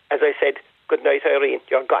them, as I said, good night Irene,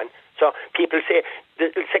 you're gone. So people say,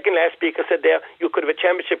 the second last speaker said there, you could have a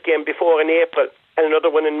championship game before in April, and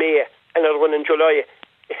another one in May, another one in July.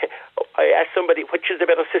 I asked somebody, which is the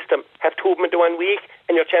better system? Have two of them in 1 week,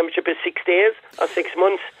 and your championship is 6 days or 6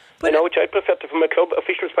 months? Which I prefer to, from a club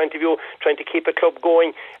official's point of view, trying to keep a club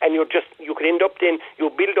going, and you could end up then,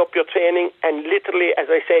 you build up your training, and literally, as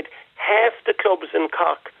I said, half the clubs in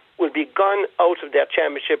Cork will be gone out of their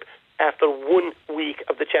championship after 1 week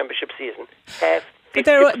of the championship season. But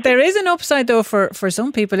there is an upside though for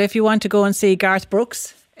some people. If you want to go and see Garth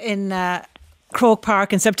Brooks in Croke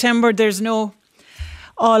Park in September, there's no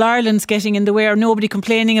All Ireland's getting in the way, or nobody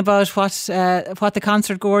complaining about what the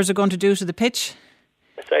concert goers are going to do to the pitch.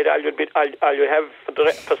 Right, all you have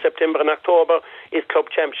for September and October is club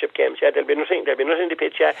championship games. Yeah, there'll be nothing in the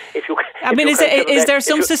pitch. Yeah, is there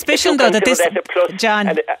some suspicion though that this, John,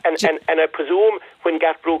 and I presume when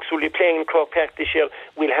Garth Brooks will be playing in Croke Park this year,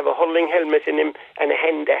 we'll have a hurling helmet in him and a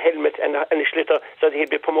helmet and a schlitter, so that he'll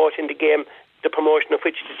be promoting the game, the promotion of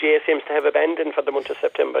which the GA seems to have abandoned for the month of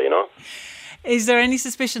September. You know. Is there any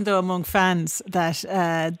suspicion, though, among fans that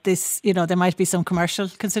this, there might be some commercial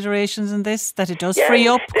considerations in this, that it does free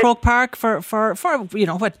up Croke Park for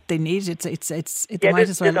what they need? They might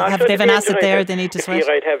as well have. They've an asset there. They need to sweat. The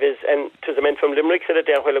fear I'd have is, and to the man from Limerick said it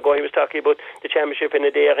there a while ago. He was talking about the championship in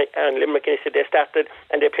a day, and Limerick, and he said they started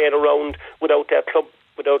and they played around without their club,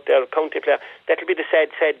 without their county player. That'll be the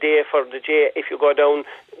sad day for the J if you go down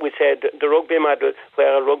with the rugby model,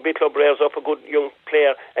 where a rugby club rears up a good young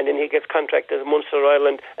player and then he gets contracted as Munster or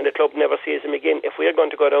Ireland and the club never sees him again. If we're going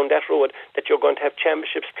to go down that road, that you're going to have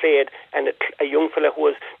championships played and a young fella who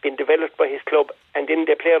has been developed by his club, and then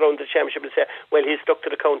they play around the championship and say, well, he's stuck to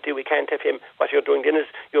the county, we can't have him. What you're doing then is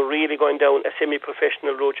you're really going down a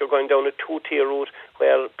semi-professional route. You're going down a two-tier route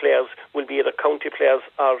where players will be either county players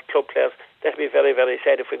or club players. That'd be very, very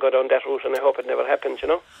sad if we go down that route, and I hope it never happens,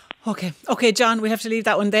 Okay, John, we have to leave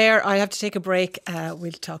that one there. I have to take a break.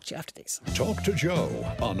 We'll talk to you after these. Talk to Joe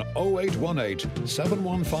on 0818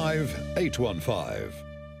 715 815.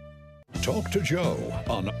 Talk to Joe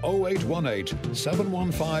on 0818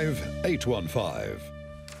 715 815.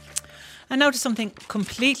 And now to something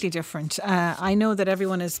completely different. I know that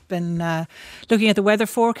everyone has been looking at the weather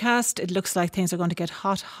forecast. It looks like things are going to get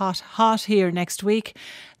hot here next week.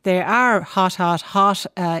 They are hot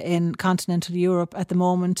in continental Europe at the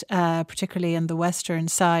moment, particularly in the western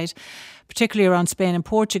side, particularly around Spain and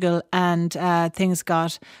Portugal. And things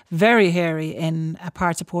got very hairy in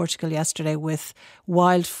parts of Portugal yesterday with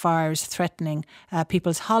wildfires threatening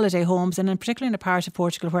people's holiday homes, and in particular in a part of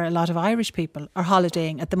Portugal where a lot of Irish people are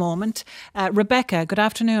holidaying at the moment. Rebecca, good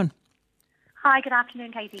afternoon. Hi, good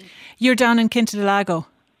afternoon, Katie. You're down in Quinta, Lago.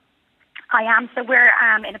 I am. So we're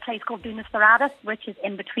in a place called Dunas Douradas, which is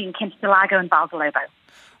in between Quinta, Lago and Lobo.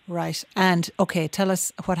 Right. And, OK, tell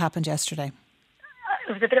us what happened yesterday.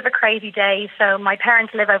 It was a bit of a crazy day. So my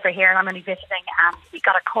parents live over here and I'm only visiting. And we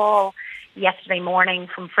got a call yesterday morning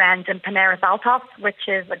from friends in Pineras Altos, which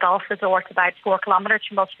is a golf resort about 4 kilometres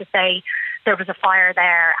from us, to say there was a fire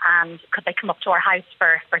there and could they come up to our house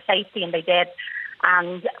for safety, and they did.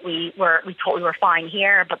 And we thought we were fine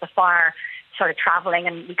here, but the fire started travelling,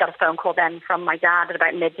 and we got a phone call then from my dad at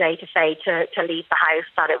about midday to say to leave the house,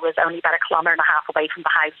 that it was only about 1.5 kilometres away from the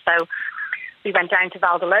house. So we went down to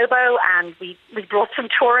Lobo and we brought some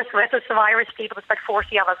tourists with us, some Irish people. It was about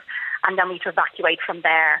 40 of us, and then we had to evacuate from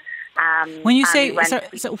there. When you say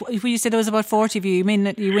when you say there was about 40 of you, you mean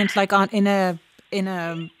that you went like in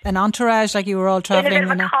an entourage, like you were all travelling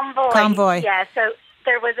in a convoy? Yeah. So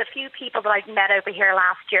there was a few people that I'd met over here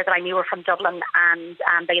last year that I knew were from Dublin, and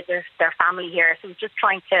they had their family here. So we were just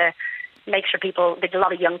trying to make sure there's a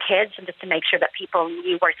lot of young kids, and just to make sure that people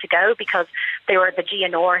knew where to go, because they were the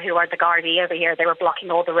GNR, who are the Gardaí over here. They were blocking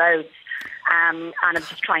all the roads. And I'm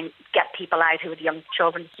just trying to get people out who had young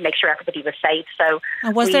children, just to make sure everybody was safe. So,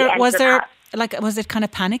 and was it kind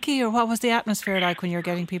of panicky, or what was the atmosphere like when you're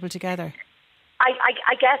getting people together?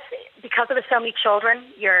 I guess because there were so many children,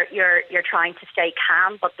 you're trying to stay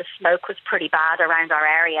calm, but the smoke was pretty bad around our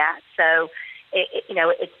area. So,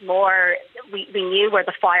 it's more, we knew where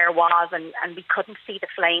the fire was, and we couldn't see the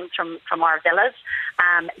flames from our villas.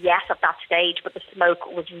 Yes, at that stage, but the smoke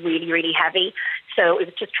was really, really heavy. So it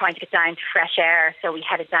was just trying to get down to fresh air. So we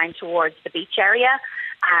headed down towards the beach area.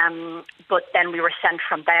 But then we were sent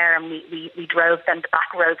from there, and we drove then the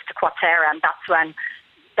back roads to Quatera, and that's when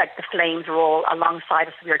the flames were all alongside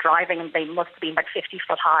us. We were driving, and they must have been about 50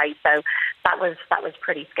 foot high. So that was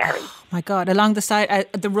pretty scary. Oh my God! Along the side,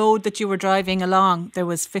 the road that you were driving along, there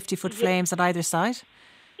was 50-foot flames at either side.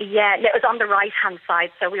 Yeah, it was on the right-hand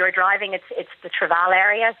side. So we were driving, it's the Treval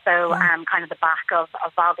area, so kind of the back of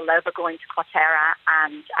Lobo going to Quatera,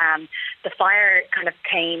 and the fire kind of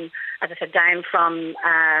came, as I said, down from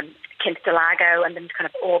Quinta Lago, and then kind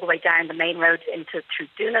of all the way down the main road through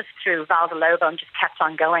Dunas, through Lobo, and just kept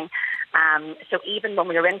on going. So even when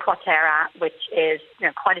we were in Quatera, which is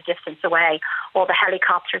quite a distance away, all the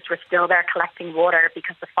helicopters were still there collecting water,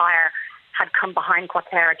 because the fire had come behind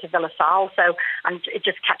Quatera to Villa Sal, and it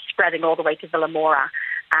just kept spreading all the way to Villa Mora.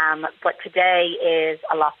 But today is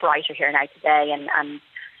a lot brighter here now today, and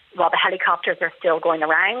while the helicopters are still going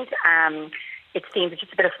around, it seems it's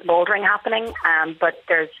just a bit of smouldering happening, but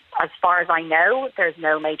there's, as far as I know, there's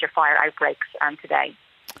no major fire outbreaks today.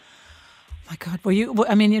 My God,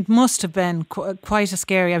 it must have been quite a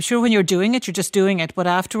scary. I'm sure when you're doing it, you're just doing it, but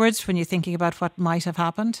afterwards, when you're thinking about what might have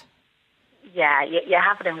happened? Yeah, you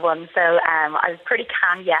have it in one. So I was pretty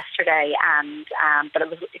calm yesterday, and but it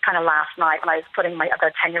was kind of last night when I was putting I've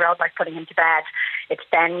got a 10-year-old, I was putting him to bed. It's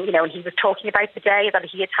then, and he was talking about the day that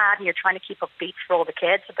he had had, and you're trying to keep upbeat for all the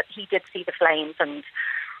kids, but he did see the flames, and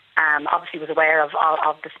obviously was aware of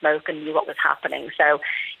the smoke and knew what was happening. So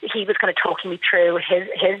he was kind of talking me through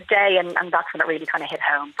his day, and that's when it really kind of hit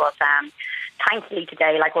home. But thankfully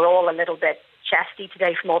today, we're all a little bit chesty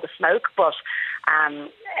today from all the smoke, but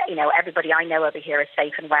everybody I know over here is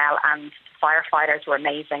safe and well, and the firefighters were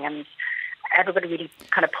amazing, and everybody really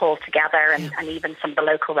kind of pulled together, and even some of the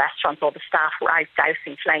local restaurants, all the staff were out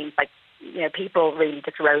dousing flames. People really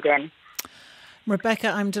just rode in. Rebecca,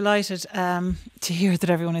 I'm delighted to hear that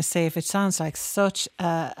everyone is safe. It sounds like such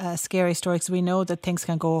a scary story, because we know that things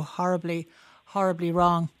can go horribly, horribly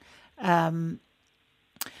wrong.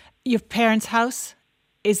 Your parents' house,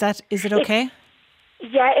 is it okay?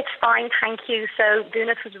 Yeah, it's fine, thank you. So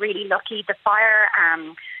Dunas was really lucky. The fire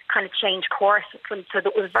kind of changed course. So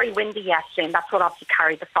it was very windy yesterday, and that's what obviously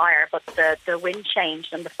carried the fire. But the wind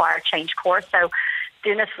changed and the fire changed course. So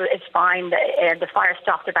Dunas is fine. The fire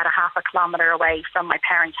stopped about 0.5 kilometre away from my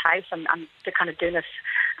parents' house and the kind of Dunas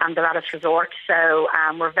and the Douradas resort. So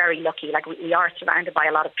we're very lucky. We are surrounded by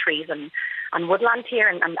a lot of trees and and woodland here,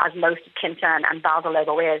 and as most of Quinta and Val del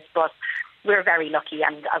Lago is. But we're very lucky,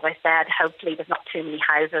 and as I said, hopefully there's not too many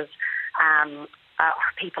houses or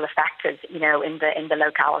people affected, in the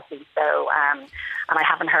locality. So, and I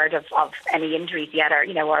haven't heard of any injuries yet, or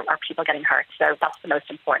people getting hurt. So that's the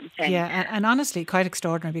most important thing. Yeah, and honestly, quite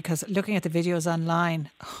extraordinary, because looking at the videos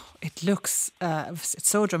online, it looks it's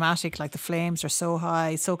so dramatic. Like the flames are so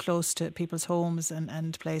high, so close to people's homes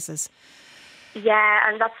and places. Yeah,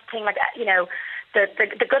 and that's the thing.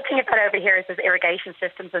 The good thing about over here is there's irrigation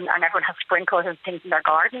systems, and everyone has sprinklers and things in their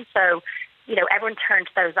garden. So, everyone turned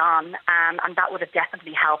those on, and that would have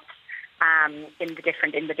definitely helped in the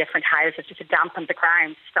different houses, just to dampen the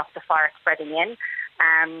ground, to stop the fire spreading in.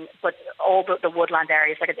 But all the woodland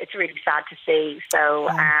areas, it's really sad to see. So,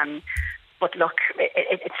 but look,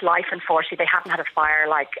 it's life. Unfortunately, they haven't had a fire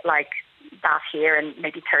like that here in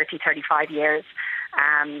maybe 30, 35 years.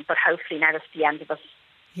 But hopefully now that's the end of it.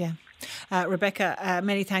 Yeah. Rebecca,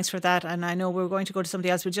 many thanks for that. And I know we're going to go to somebody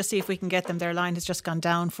else. We'll just see if we can get them. Their line has just gone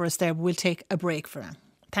down for us there. We'll take a break for now.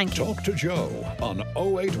 Thank you. Talk to Joe on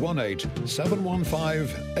 0818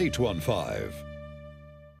 715 815.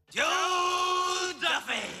 Joe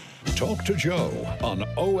Duffy. Talk to Joe on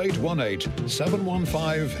 0818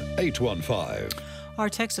 715 815. Or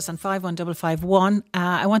text us on 51551.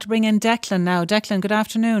 I want to bring in Declan now. Declan, good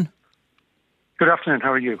afternoon. Good afternoon.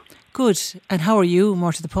 How are you? Good. And how are you,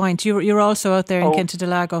 more to the point? You're also out there in Quinta del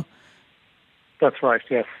Lago. That's right.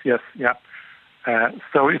 Yes. Yeah.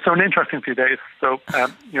 So it's an interesting few days. So,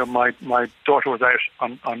 my daughter was out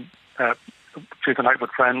on Tuesday night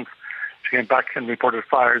with friends. She came back and reported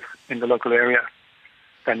fires in the local area.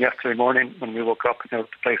 Then yesterday morning, when we woke up, the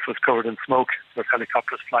place was covered in smoke. There were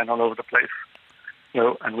helicopters flying all over the place.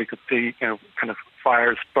 And we could see, kind of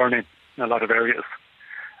fires burning in a lot of areas.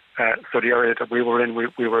 So the area that we were in,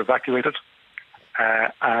 we were evacuated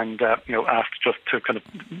and asked just to kind of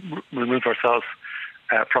remove ourselves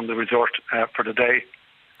from the resort for the day,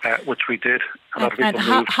 which we did. A lot of people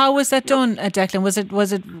moved. How was that done, Declan?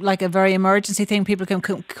 Was it like a very emergency thing? People can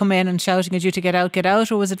come in and shouting at you to get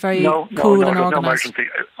out, or was it very cool and organised? No emergency.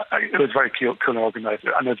 It was very cool and organised,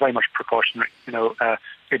 and it was very much precautionary.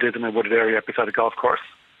 It is in a wooded area beside a golf course.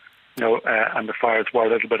 And the fires were a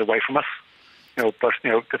little bit away from us. But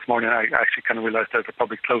this morning I actually kind of realised they were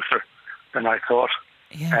probably closer than I thought.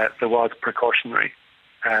 Yeah. There was precautionary,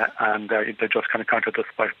 and they just kind of contacted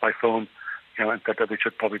us by phone, and said that we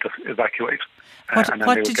should probably just evacuate.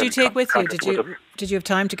 What did you take with you? Did you have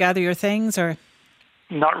time to gather your things, or?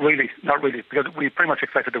 Not really, because we pretty much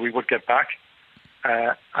expected that we would get back,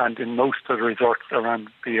 and in most of the resorts around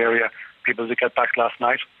the area, people did get back last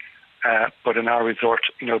night. But in our resort,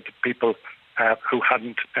 the people who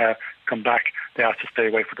hadn't come back, they asked to stay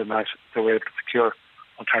away for the night. So we were able to secure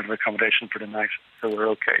alternative accommodation for the night. So we're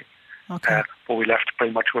okay. Okay. But we left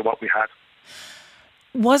pretty much with what we had.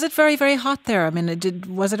 Was it very, very hot there? I mean,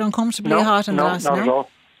 was it uncomfortably hot in the last night?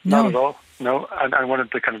 Not at all. No. And one of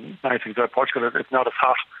the kind of nice things about Portugal is it's not as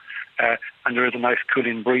hot. And there is a nice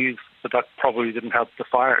cooling breeze, so that probably didn't help the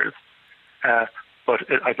fires. But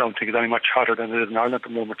I don't think it's any much hotter than it is in Ireland at the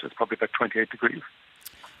moment. It's probably about 28 degrees.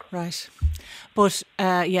 Right. But,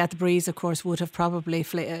 the breeze, of course, would have probably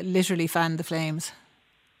literally fanned the flames.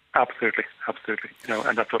 Absolutely.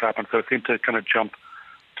 And that's what happened. So it seemed to kind of jump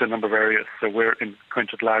to a number of areas. So we're in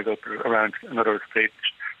Quinta del Lago, around another estate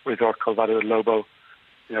resort called Lago del Lobo,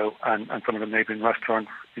 and some of the neighbouring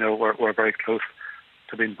restaurants, were very close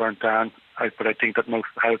to being burnt down. But I think that most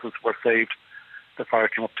of the houses were saved. The fire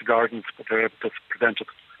came up to gardens, but they were able to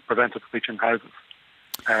prevent it reaching houses.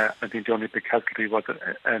 I think the only big casualty was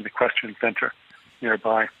an equestrian centre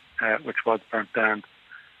nearby, which was burnt down.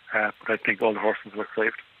 But I think all the horses were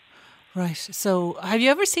saved. Right. So, have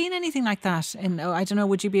you ever seen anything like that? I don't know.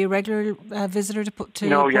 Would you be a regular visitor to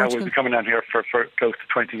No, Portugal? We've been coming down here for close to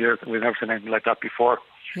 20 years, and we've never seen anything like that before.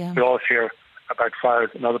 Yeah. We always hear about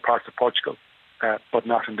fires in other parts of Portugal, but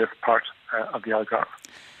not in this part of the Algarve.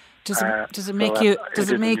 Does it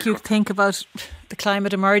make you think about the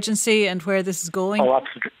climate emergency and where this is going? Oh,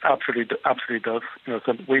 absolutely does.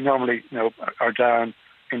 So we normally, are down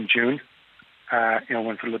in June, when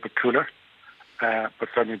it's a little bit cooler. But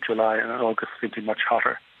certainly in July and August seem to be much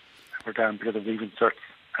hotter. We're down because of leaving certs.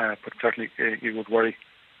 But certainly you would worry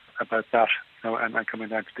about that, and coming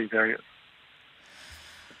down to these areas.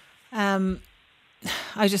 I'll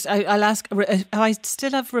ask. I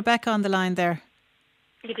still have Rebecca on the line there.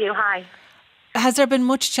 You do, hi. Has there been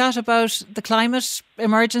much chat about the climate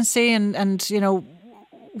emergency and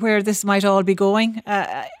where this might all be going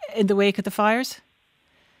in the wake of the fires?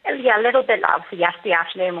 Yeah, a little bit. Obviously, yesterday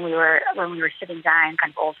afternoon when we were sitting down,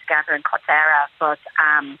 kind of all together in Quinta, but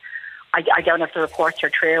I don't know if the reports are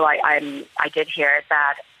true. I did hear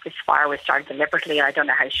that this fire was started deliberately, and I don't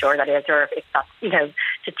know how sure that is, or if that's,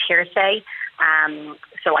 to hearsay.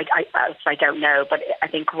 So I don't know. But I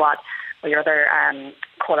think what your other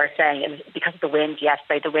caller is saying, it was because of the wind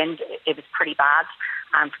yesterday. The wind, it was pretty bad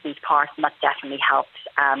for these parts, and that definitely helped,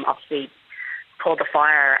 obviously, pull the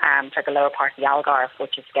fire to the lower part of the Algarve,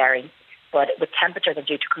 which is scary. But with temperatures are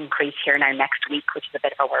due to increase here now next week, which is a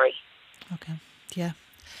bit of a worry. Okay, yeah.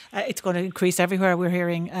 It's going to increase everywhere. We're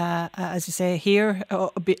hearing, as you say, here,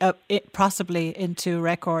 possibly into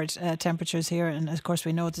record temperatures here. And of course,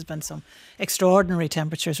 we know there's been some extraordinary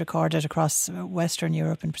temperatures recorded across Western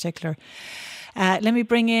Europe in particular. Let me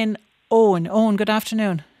bring in Owen. Owen, good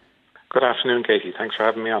afternoon. Good afternoon, Katie. Thanks for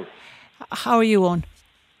having me on. How are you, Owen?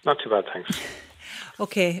 Not too bad, thanks.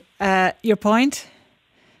 Okay. Your point?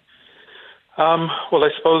 Well, I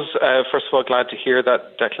suppose, first of all, glad to hear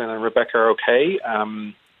that Declan and Rebecca are okay.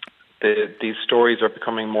 These stories are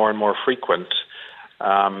becoming more and more frequent.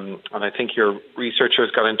 And I think your researchers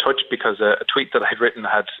got in touch because a tweet that I'd written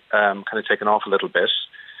had kind of taken off a little bit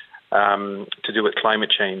to do with climate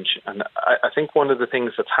change. And I think one of the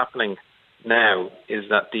things that's happening now is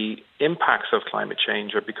that the impacts of climate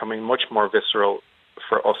change are becoming much more visceral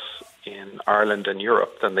for us in Ireland and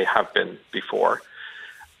Europe than they have been before.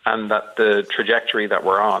 And that the trajectory that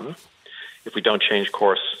we're on, if we don't change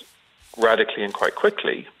course radically and quite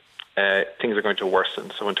quickly, things are going to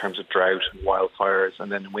worsen. So in terms of drought and wildfires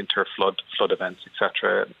and then winter flood events,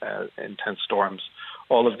 etc., intense storms,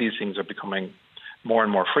 all of these things are becoming more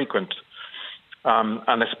and more frequent. And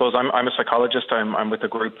I suppose I'm a psychologist. I'm with a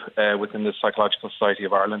group within the Psychological Society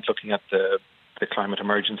of Ireland looking at the climate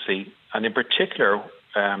emergency, and in particular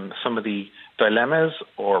some of the dilemmas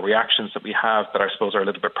or reactions that we have that I suppose are a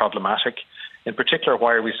little bit problematic. In particular,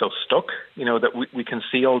 why are we so stuck? That we can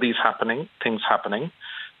see all these things happening.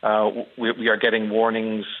 We are getting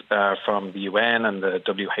warnings from the UN and the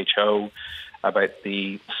WHO about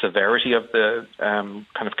the severity of the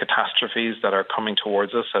kind of catastrophes that are coming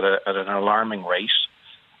towards us at an alarming rate.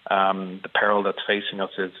 The peril that's facing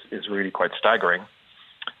us is really quite staggering.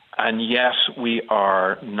 And yet we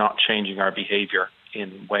are not changing our behaviour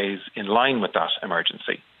in ways in line with that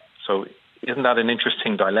emergency. So isn't that an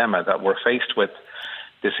interesting dilemma, that we're faced with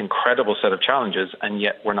this incredible set of challenges and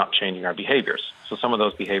yet we're not changing our behaviours? So some of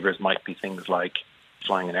those behaviours might be things like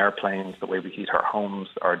flying in airplanes, the way we heat our homes,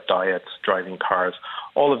 our diets, driving cars,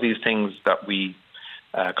 all of these things that we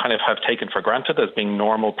kind of have taken for granted as being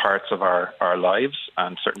normal parts of our lives.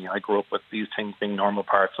 And certainly I grew up with these things being normal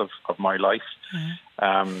parts of my life.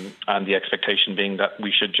 Mm-hmm. And the expectation being that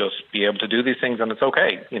we should just be able to do these things and it's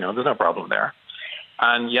okay. There's no problem there.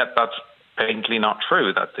 And yet that's patently not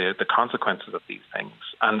true, that the consequences of these things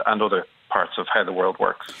and other parts of how the world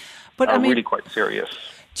works are really quite serious.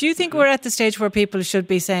 Do you think we're at the stage where people should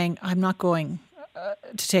be saying, I'm not going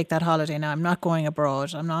to take that holiday now, I'm not going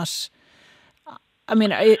abroad, I'm not...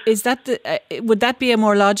 is that would that be a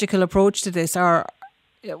more logical approach to this, or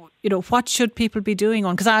what should people be doing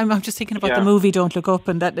on? Because I'm just thinking about the movie Don't Look Up,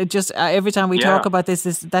 and that it just every time we talk about this,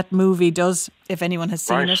 that movie does, if anyone has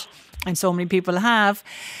seen it, and so many people have,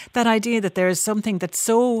 that idea that there is something that's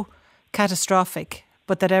so catastrophic,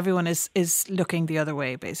 but that everyone is looking the other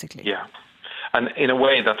way, basically. Yeah, and in a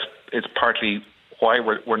way it's partly why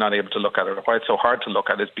we're not able to look at it, or why it's so hard to look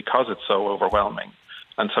at it, is because it's so overwhelming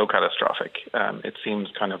and so catastrophic. It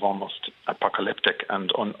seems kind of almost apocalyptic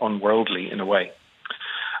and unworldly in a way.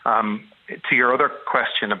 To your other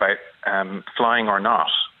question about flying or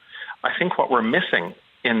not, I think what we're missing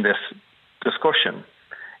in this discussion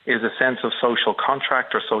is a sense of social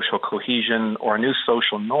contract or social cohesion or a new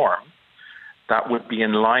social norm that would be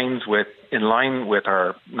in line with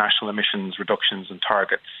our national emissions reductions and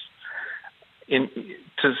targets.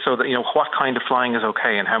 So that what kind of flying is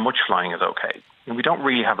okay and how much flying is okay. And we don't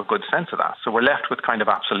really have a good sense of that. So we're left with kind of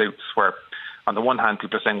absolutes where, on the one hand,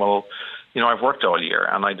 people are saying, well, I've worked all year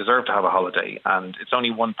and I deserve to have a holiday, and it's only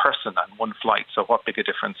one person and one flight, so what big a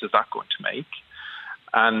difference is that going to make?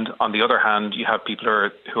 And on the other hand, you have people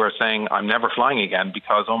who are saying, I'm never flying again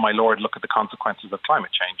because, oh my Lord, look at the consequences of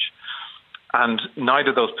climate change. And neither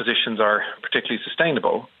of those positions are particularly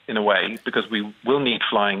sustainable in a way, because we will need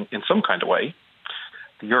flying in some kind of way.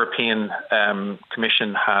 The European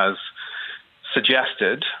Commission has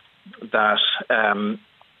suggested that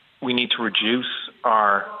we need to reduce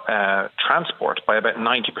our transport by about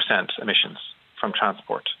 90% emissions from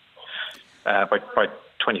transport by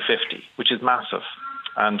 2050, which is massive.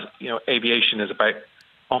 And aviation is about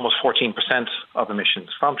almost 14% of emissions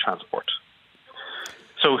from transport.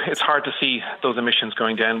 So it's hard to see those emissions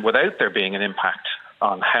going down without there being an impact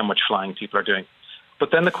on how much flying people are doing. But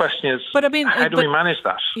then the question is, how do we manage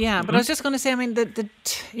that? Yeah, but I was just going to say, I mean,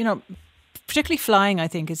 particularly flying, I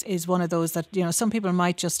think, is one of those that, some people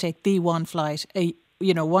might just take the one flight,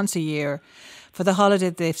 once a year for the holiday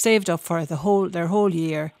they've saved up for their whole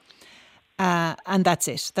year. And that's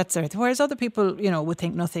it. That's it. Whereas other people, would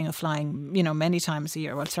think nothing of flying, many times a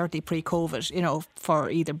year. Well, certainly pre-COVID, for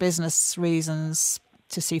either business reasons,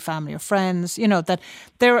 to see family or friends. That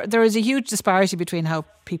there is a huge disparity between how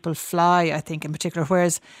people fly, I think, in particular.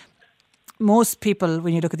 Whereas most people,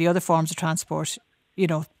 when you look at the other forms of transport,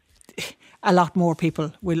 a lot more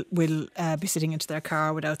people will be sitting into their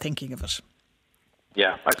car without thinking of it.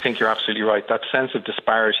 Yeah, I think you're absolutely right. That sense of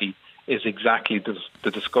disparity is exactly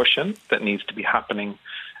the discussion that needs to be happening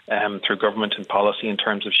through government and policy in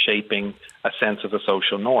terms of shaping a sense of a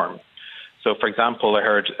social norm. So, for example, I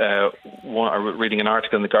heard reading an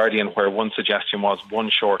article in The Guardian where one suggestion was one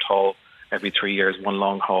short haul every 3 years, one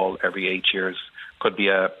long haul every 8 years could be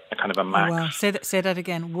a kind of a max. Oh, wow. Say that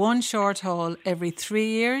again. One short haul every 3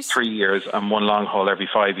 years? 3 years, and one long haul every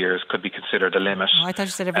 5 years could be considered a limit. Oh, I thought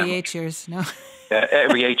you said every 8 years. No.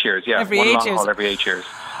 Every 8 years, yeah. Every one 8 long years. haul every 8 years.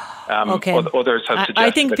 Okay. Others have suggested I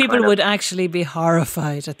think people would actually be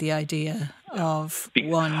horrified at the idea of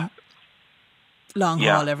one long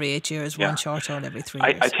haul every 8 years, one short haul every 3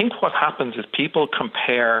 years. I think what happens is people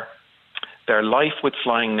compare their life with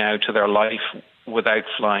flying now to their life without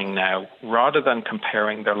flying now, rather than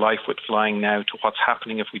comparing their life with flying now to what's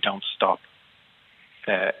happening if we don't stop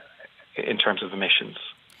in terms of emissions.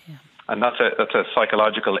 Yeah. And that's a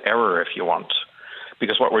psychological error, if you want.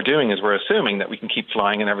 Because what we're doing is we're assuming that we can keep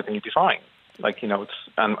flying and everything will be fine.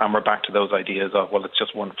 And we're back to those ideas of, well, it's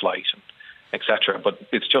just one flight, etc. But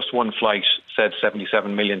it's just one flight, said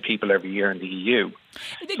 77 million people every year in the EU.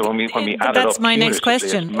 So when we add it up, that's my next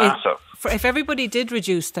question. It's massive. If everybody did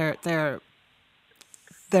reduce their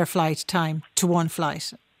flight time to one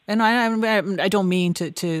flight, and I don't mean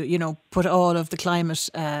to put all of the climate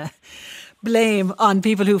blame on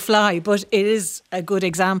people who fly, but it is a good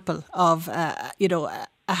example of a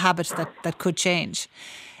habit that could change.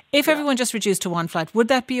 If everyone just reduced to one flight, would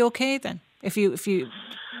that be okay then? If you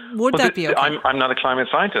would that be okay? I'm not a climate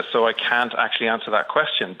scientist, so I can't actually answer that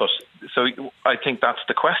question. But so I think that's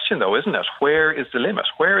the question, though, isn't it? Where is the limit?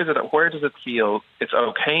 Where is it? Where does it feel it's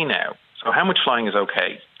okay now? So how much flying is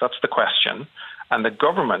okay? That's the question. And the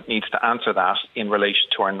government needs to answer that in relation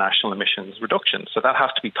to our national emissions reductions. So that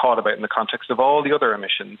has to be thought about in the context of all the other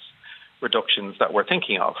emissions reductions that we're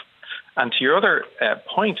thinking of. And to your other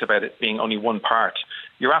point about it being only one part,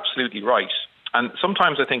 you're absolutely right. And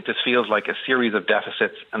sometimes I think this feels like a series of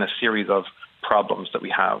deficits and a series of problems that we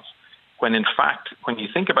have. When in fact, when you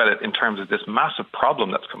think about it in terms of this massive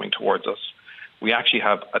problem that's coming towards us, we actually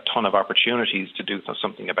have a ton of opportunities to do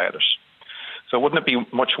something about it. So wouldn't it be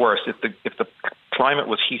much worse if the climate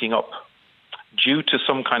was heating up due to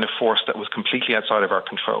some kind of force that was completely outside of our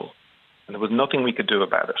control, and there was nothing we could do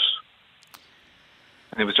about it,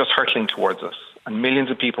 and it was just hurtling towards us, and millions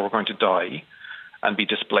of people were going to die and be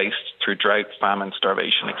displaced through drought, famine,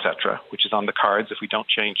 starvation, etc., which is on the cards if we don't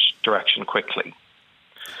change direction quickly.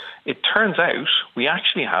 It turns out we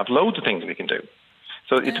actually have loads of things we can do.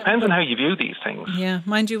 So it depends on how you view these things. Yeah,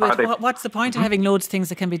 mind you, what's the point of having loads of things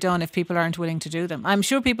that can be done if people aren't willing to do them? I'm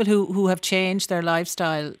sure people who have changed their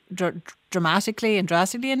lifestyle dramatically and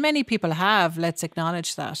drastically, and many people have, let's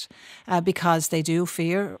acknowledge that, because they do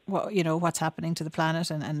fear what's happening to the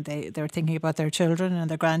planet, and they're thinking about their children and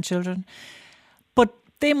their grandchildren. But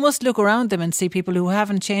they must look around them and see people who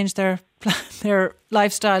haven't changed their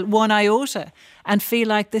lifestyle one iota and feel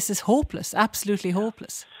like this is hopeless, absolutely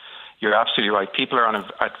hopeless. You're absolutely right. People are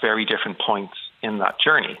at very different points in that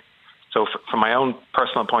journey. So from my own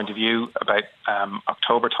personal point of view, about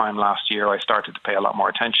October time last year, I started to pay a lot more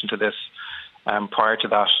attention to this. Prior to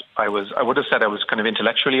that, I would have said I was kind of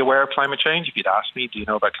intellectually aware of climate change. If you'd asked me, do you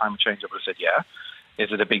know about climate change? I would have said, yeah.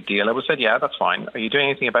 Is it a big deal? I would have said, yeah, that's fine. Are you doing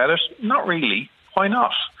anything about it? Not really. Why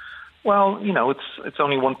not? Well, it's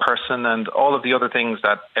only one person and all of the other things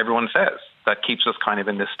that everyone says that keeps us kind of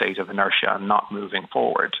in this state of inertia and not moving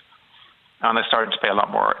forward. And I started to pay a lot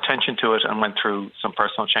more attention to it and went through some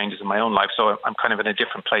personal changes in my own life. So I'm kind of in a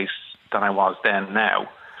different place than I was then now,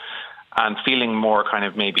 and feeling more kind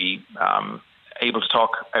of maybe able to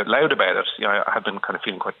talk out loud about it. I had been kind of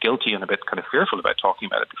feeling quite guilty and a bit kind of fearful about talking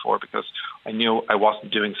about it before, because I knew I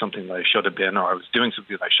wasn't doing something that I should have been, or I was doing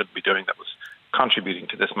something that I shouldn't be doing that was contributing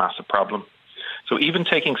to this massive problem. So even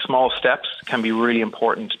taking small steps can be really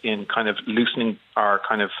important in kind of loosening our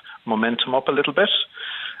kind of momentum up a little bit.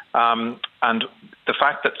 And the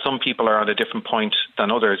fact that some people are at a different point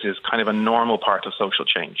than others is kind of a normal part of social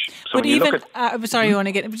change. So but when you even, look at, sorry, I want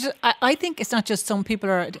to get. I think it's not just some people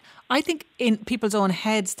are. I think in people's own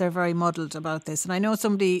heads they're very muddled about this. And I know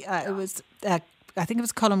somebody. It was. I think it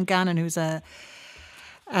was Colm Gannon, who's a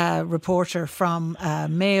reporter from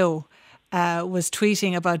Mayo. Was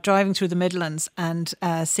tweeting about driving through the Midlands and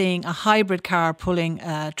seeing a hybrid car pulling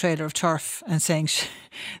a trailer of turf and saying,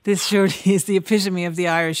 this surely is the epitome of the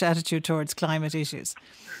Irish attitude towards climate issues.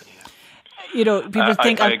 You know, people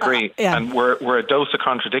think... I agree. And we're a dose of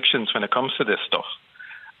contradictions when it comes to this stuff.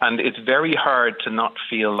 And it's very hard to not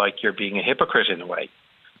feel like you're being a hypocrite in a way,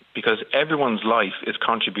 because everyone's life is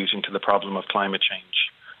contributing to the problem of climate change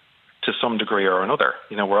to some degree or another.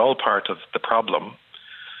 You know, we're all part of the problem.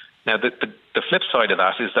 Now, the flip side of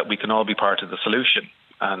that is that we can all be part of the solution,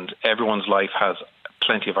 and everyone's life has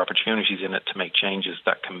plenty of opportunities in it to make changes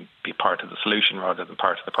that can be part of the solution rather than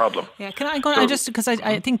part of the problem. Yeah, can I go on? I just, because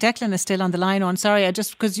I think Declan is still on the line on. Sorry, I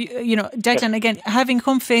just, because, you know, Declan, again, having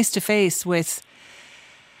come face to face with,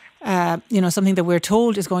 you know, something that we're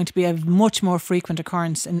told is going to be a much more frequent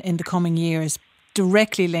occurrence in the coming years,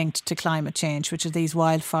 directly linked to climate change, which are these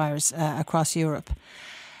wildfires across Europe.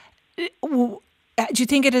 Do you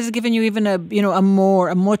think it has given you even a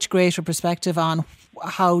much greater perspective on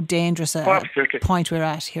how dangerous a point we're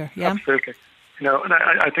at here? Yeah, absolutely. You know, and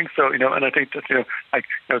I think so. You know, and I think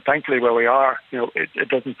that thankfully where we are, you know, it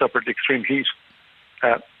doesn't suffer the extreme heat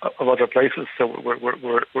of other places. So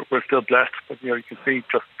we're still blessed. But you know, you can see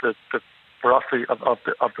just the ferocity of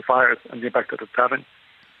the fires and the impact that it's having.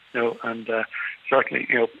 You know, and certainly,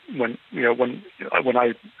 you know, when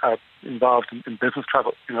I involved in business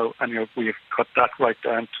travel, you know, and you know, we have cut that right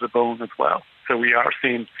down to the bone as well. So we are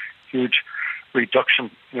seeing huge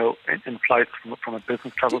reduction, you know, in flights from a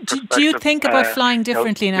business travel perspective. Do you think about flying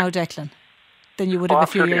differently now, Declan, than you would have a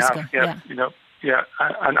few years ago? Yeah, you know, yeah,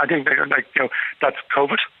 and I think that's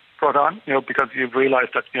COVID brought on, you know, because you've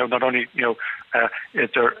realised that, you know, not only, you know, is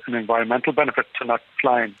there an environmental benefit to not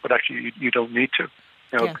flying, but actually you don't need to.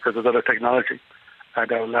 You know, because there's other technology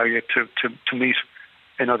that allow you to meet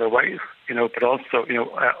in other ways. You know, but also, you know,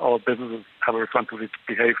 all businesses have a responsibility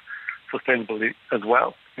to behave sustainably as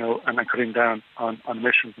well. You know, and then cutting down on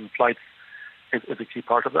emissions and flights is a key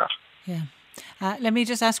part of that. Yeah. Let me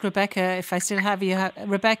just ask Rebecca, if I still have you.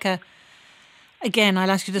 Rebecca, again,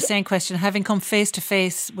 I'll ask you the same question. Having come face to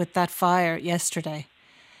face with that fire yesterday,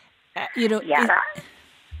 you know. Yeah.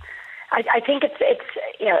 I think it's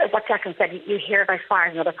you know, what Declan said, you hear about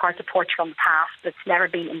fires in other parts of Portugal in the past, but it's never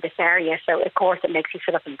been in this area. So, of course, it makes you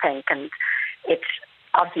sit up and think. And it's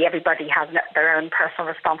obviously everybody has their own personal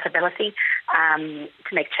responsibility to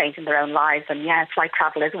make change in their own lives. And, yeah, flight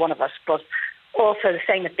travel is one of us. But also the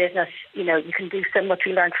same with business, you know, you can do similar to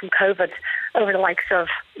learn from COVID over the likes of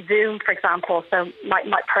Zoom, for example. So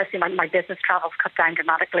my business travel's cut down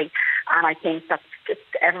dramatically. And I think that's just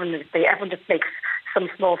everyone just makes some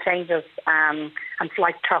small changes, and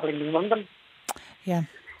flight travelling being one of them. Yeah.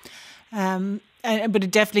 But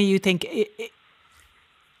definitely you think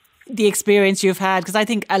the experience you've had, because I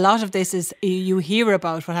think a lot of this is you hear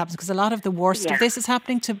about what happens, because a lot of the worst of this is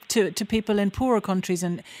happening to people in poorer countries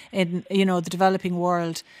and in you know, the developing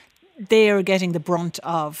world. They are getting the brunt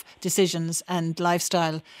of decisions and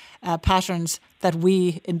lifestyle patterns that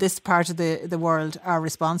we in this part of the world are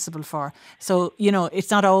responsible for. So, you know, it's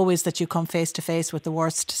not always that you come face to face with the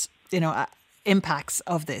worst, you know, impacts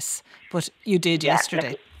of this, but you did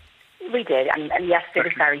yesterday. We did, and yesterday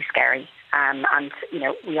was very scary. And, you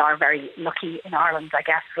know, we are very lucky in Ireland, I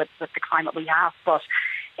guess, with the climate we have, but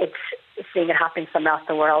it's seeing it happening somewhere else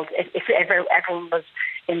in the world. If everyone was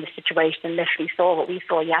in the situation and literally saw what we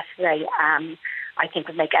saw yesterday, I think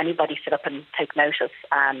would make anybody sit up and take notice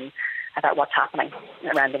about what's happening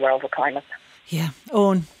around the world with climate. Yeah.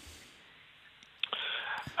 Owen.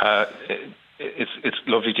 It's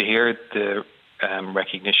lovely to hear the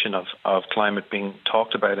recognition of climate being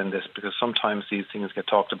talked about in this, because sometimes these things get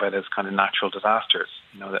talked about as kind of natural disasters,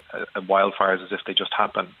 you know, wildfires as if they just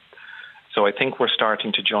happen. So I think we're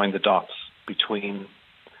starting to join the dots between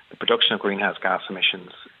the production of greenhouse gas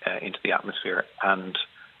emissions into the atmosphere and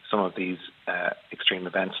some of these extreme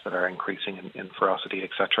events that are increasing in ferocity,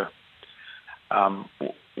 etc.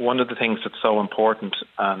 One of the things that's so important,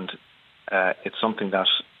 and it's something that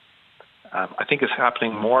I think is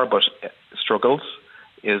happening more but struggles,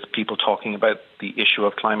 is people talking about the issue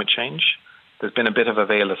of climate change. There's been a bit of a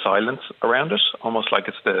veil of silence around it, almost like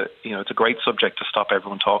it's a great subject to stop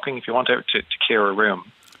everyone talking. If you want to clear a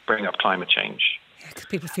room, bring up climate change. Yeah, because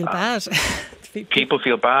people feel bad. People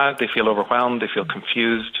feel bad, they feel overwhelmed, they feel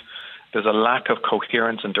confused. There's a lack of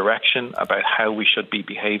coherence and direction about how we should be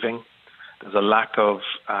behaving. There's a lack of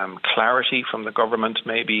clarity from the government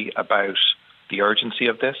maybe about the urgency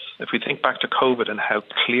of this. If we think back to COVID and how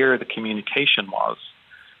clear the communication was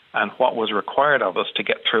and what was required of us to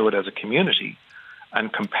get through it as a community,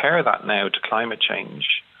 and compare that now to climate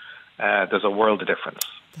change, there's a world of difference.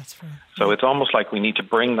 That's right. So it's almost like we need to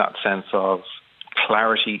bring that sense of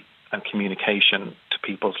clarity and communication to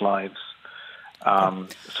people's lives,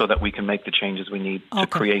 so that we can make the changes we need to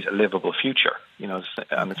create a livable future.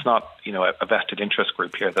 And it's not a vested interest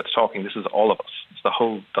group here that's talking. This is all of us. It's the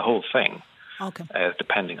whole thing. Okay.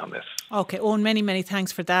 Depending on this. Okay, Owen, many, many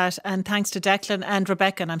thanks for that. And thanks to Declan and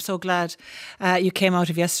Rebecca. And I'm so glad you came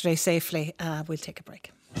out of yesterday safely. We'll take a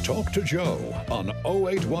break. Talk to Joe on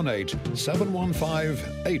 0818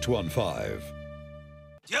 715 815.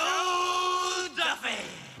 Joe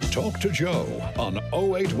Duffy. Talk to Joe on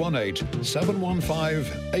 0818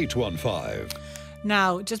 715 815.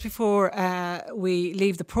 Now, just before we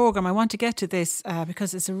leave the programme, I want to get to this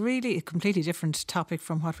because it's a completely different topic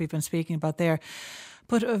from what we've been speaking about there.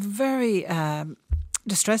 But a very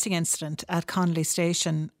distressing incident at Connolly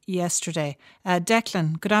Station yesterday.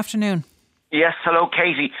 Declan, good afternoon. Yes, hello,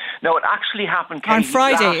 Katie. No, it actually happened, Katie. On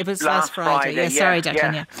Friday. It was last Friday. Yeah, sorry,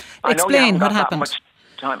 Declan. Yeah. Explain what happened.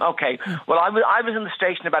 Time. Okay. Well, I was in the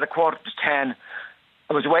station about 10:15.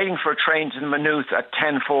 I was waiting for a train to Maynooth at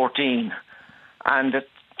 10:14. And at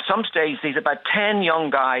some stage, these about 10 young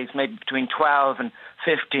guys, maybe between 12 and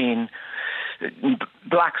 15,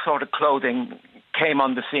 black sort of clothing, came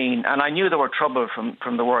on the scene. And I knew there were trouble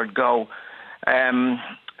from the word go.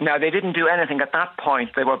 Now, they didn't do anything at that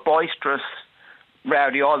point. They were boisterous,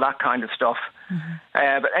 rowdy, all that kind of stuff.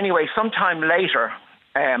 Mm-hmm. But anyway, sometime later,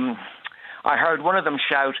 I heard one of them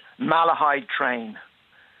shout, "Malahide train."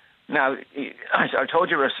 Now, I told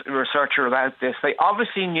you a researcher about this. They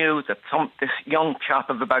obviously knew that this young chap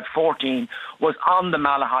of about 14 was on the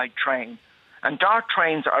Malahide train. And dark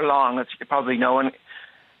trains are long, as you probably know. And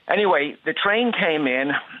anyway, the train came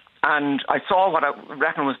in, and I saw what I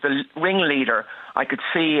reckon was the ringleader. I could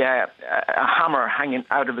see a hammer hanging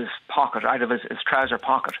out of his pocket, out of his trouser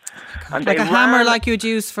pocket. And like a hammer like you'd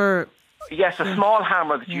use for... Yes, a small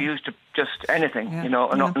hammer that you use to just anything, a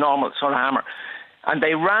normal sort of hammer. And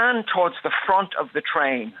they ran towards the front of the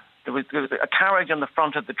train. There was a carriage on the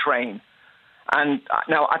front of the train. And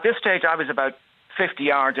now, at this stage, I was about 50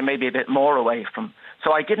 yards or maybe a bit more away from.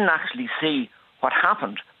 So I didn't actually see what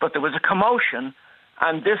happened. But there was a commotion,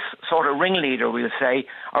 and this sort of ringleader, we'll say,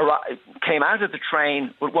 came out of the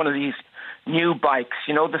train with one of these new bikes.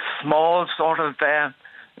 The small sort of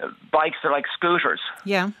bikes that are like scooters.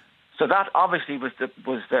 Yeah. So that obviously was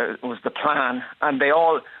the plan, and they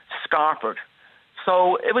all scarpered.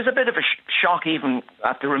 So it was a bit of a shock even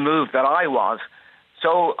at the remove that I was.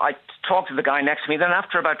 So I talked to the guy next to me. Then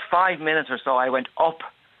after about 5 minutes or so, I went up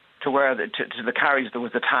to where to the carriage that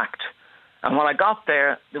was attacked. And when I got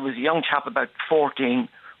there was a young chap about 14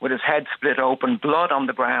 with his head split open, blood on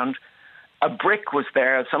the ground. A brick was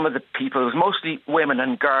there. Some of the people, it was mostly women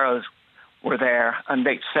and girls, were there, and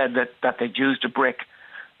they said that they'd used a brick,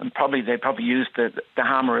 and they probably used the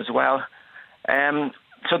hammer as well.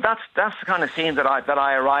 So that's the kind of scene that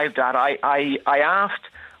I arrived at. I asked,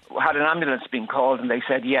 had an ambulance been called, and they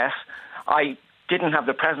said yes. I didn't have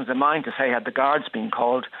the presence of mind to say had the guards been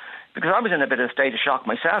called, because I was in a bit of a state of shock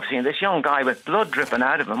myself, seeing this young guy with blood dripping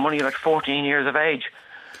out of him, only about 14 years of age.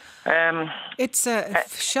 It's a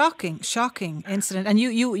shocking incident. And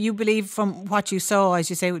you believe from what you saw,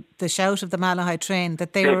 as you say, the shout of the Malahide train,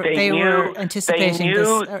 that they were anticipating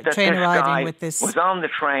this train arriving with this. Was on the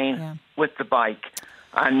train with the bike.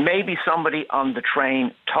 And maybe somebody on the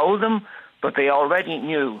train told them, but they already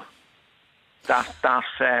knew that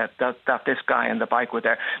this guy and the bike were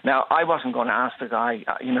there. Now, I wasn't going to ask the guy,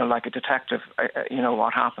 like a detective,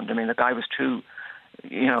 what happened. I mean, the guy was too,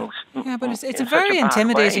 Yeah, but it's a very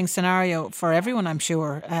intimidating scenario for everyone, I'm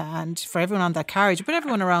sure, and for everyone on that carriage, but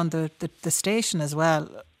everyone around the station as well.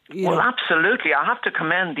 Well, absolutely. I have to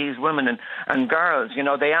commend these women and girls.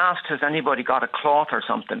 They asked, has anybody got a cloth or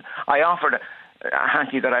something? I offered a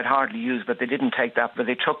hanky that I'd hardly use, but they didn't take that. But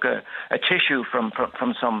they took a tissue from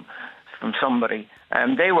somebody,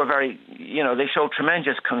 and they were very, they showed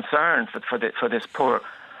tremendous concern for this poor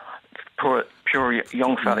pure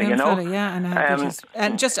young fella, you know. Fella, yeah, and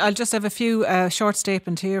I'll just have a few short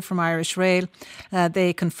statement here from Irish Rail.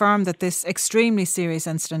 They confirm that this extremely serious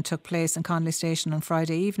incident took place in Connolly Station on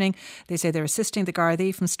Friday evening. They say they're assisting the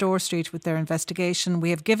Gardaí from Store Street with their investigation. We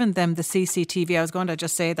have given them the CCTV. I was going to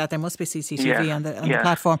just say that there must be CCTV on the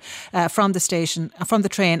platform from the station, from the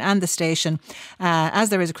train and the station. As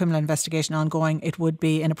there is a criminal investigation ongoing, it would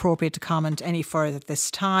be inappropriate to comment any further at this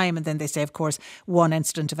time. And then they say, of course, one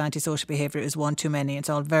incident of antisocial behaviour is one too many. It's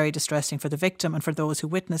all very distressing for the victim and for those who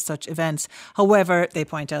witness such events. However, they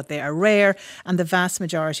point out they are rare, and the vast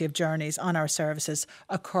majority of journeys on our services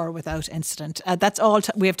occur without incident. That's all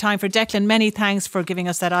we have time for. Declan, many thanks for giving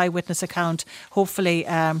us that eyewitness account. Hopefully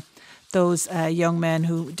those young men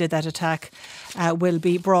who did that attack will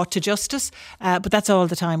be brought to justice. But that's all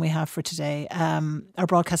the time we have for today. Our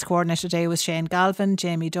broadcast coordinator today was Shane Galvin.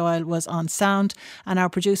 Jamie Doyle was on sound, and our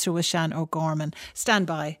producer was Shan O'Gorman. Stand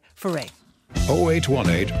by for Ray.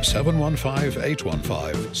 0818 715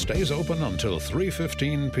 815 stays open until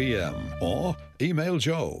 3:15 p.m. or email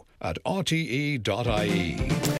joe@rte.ie.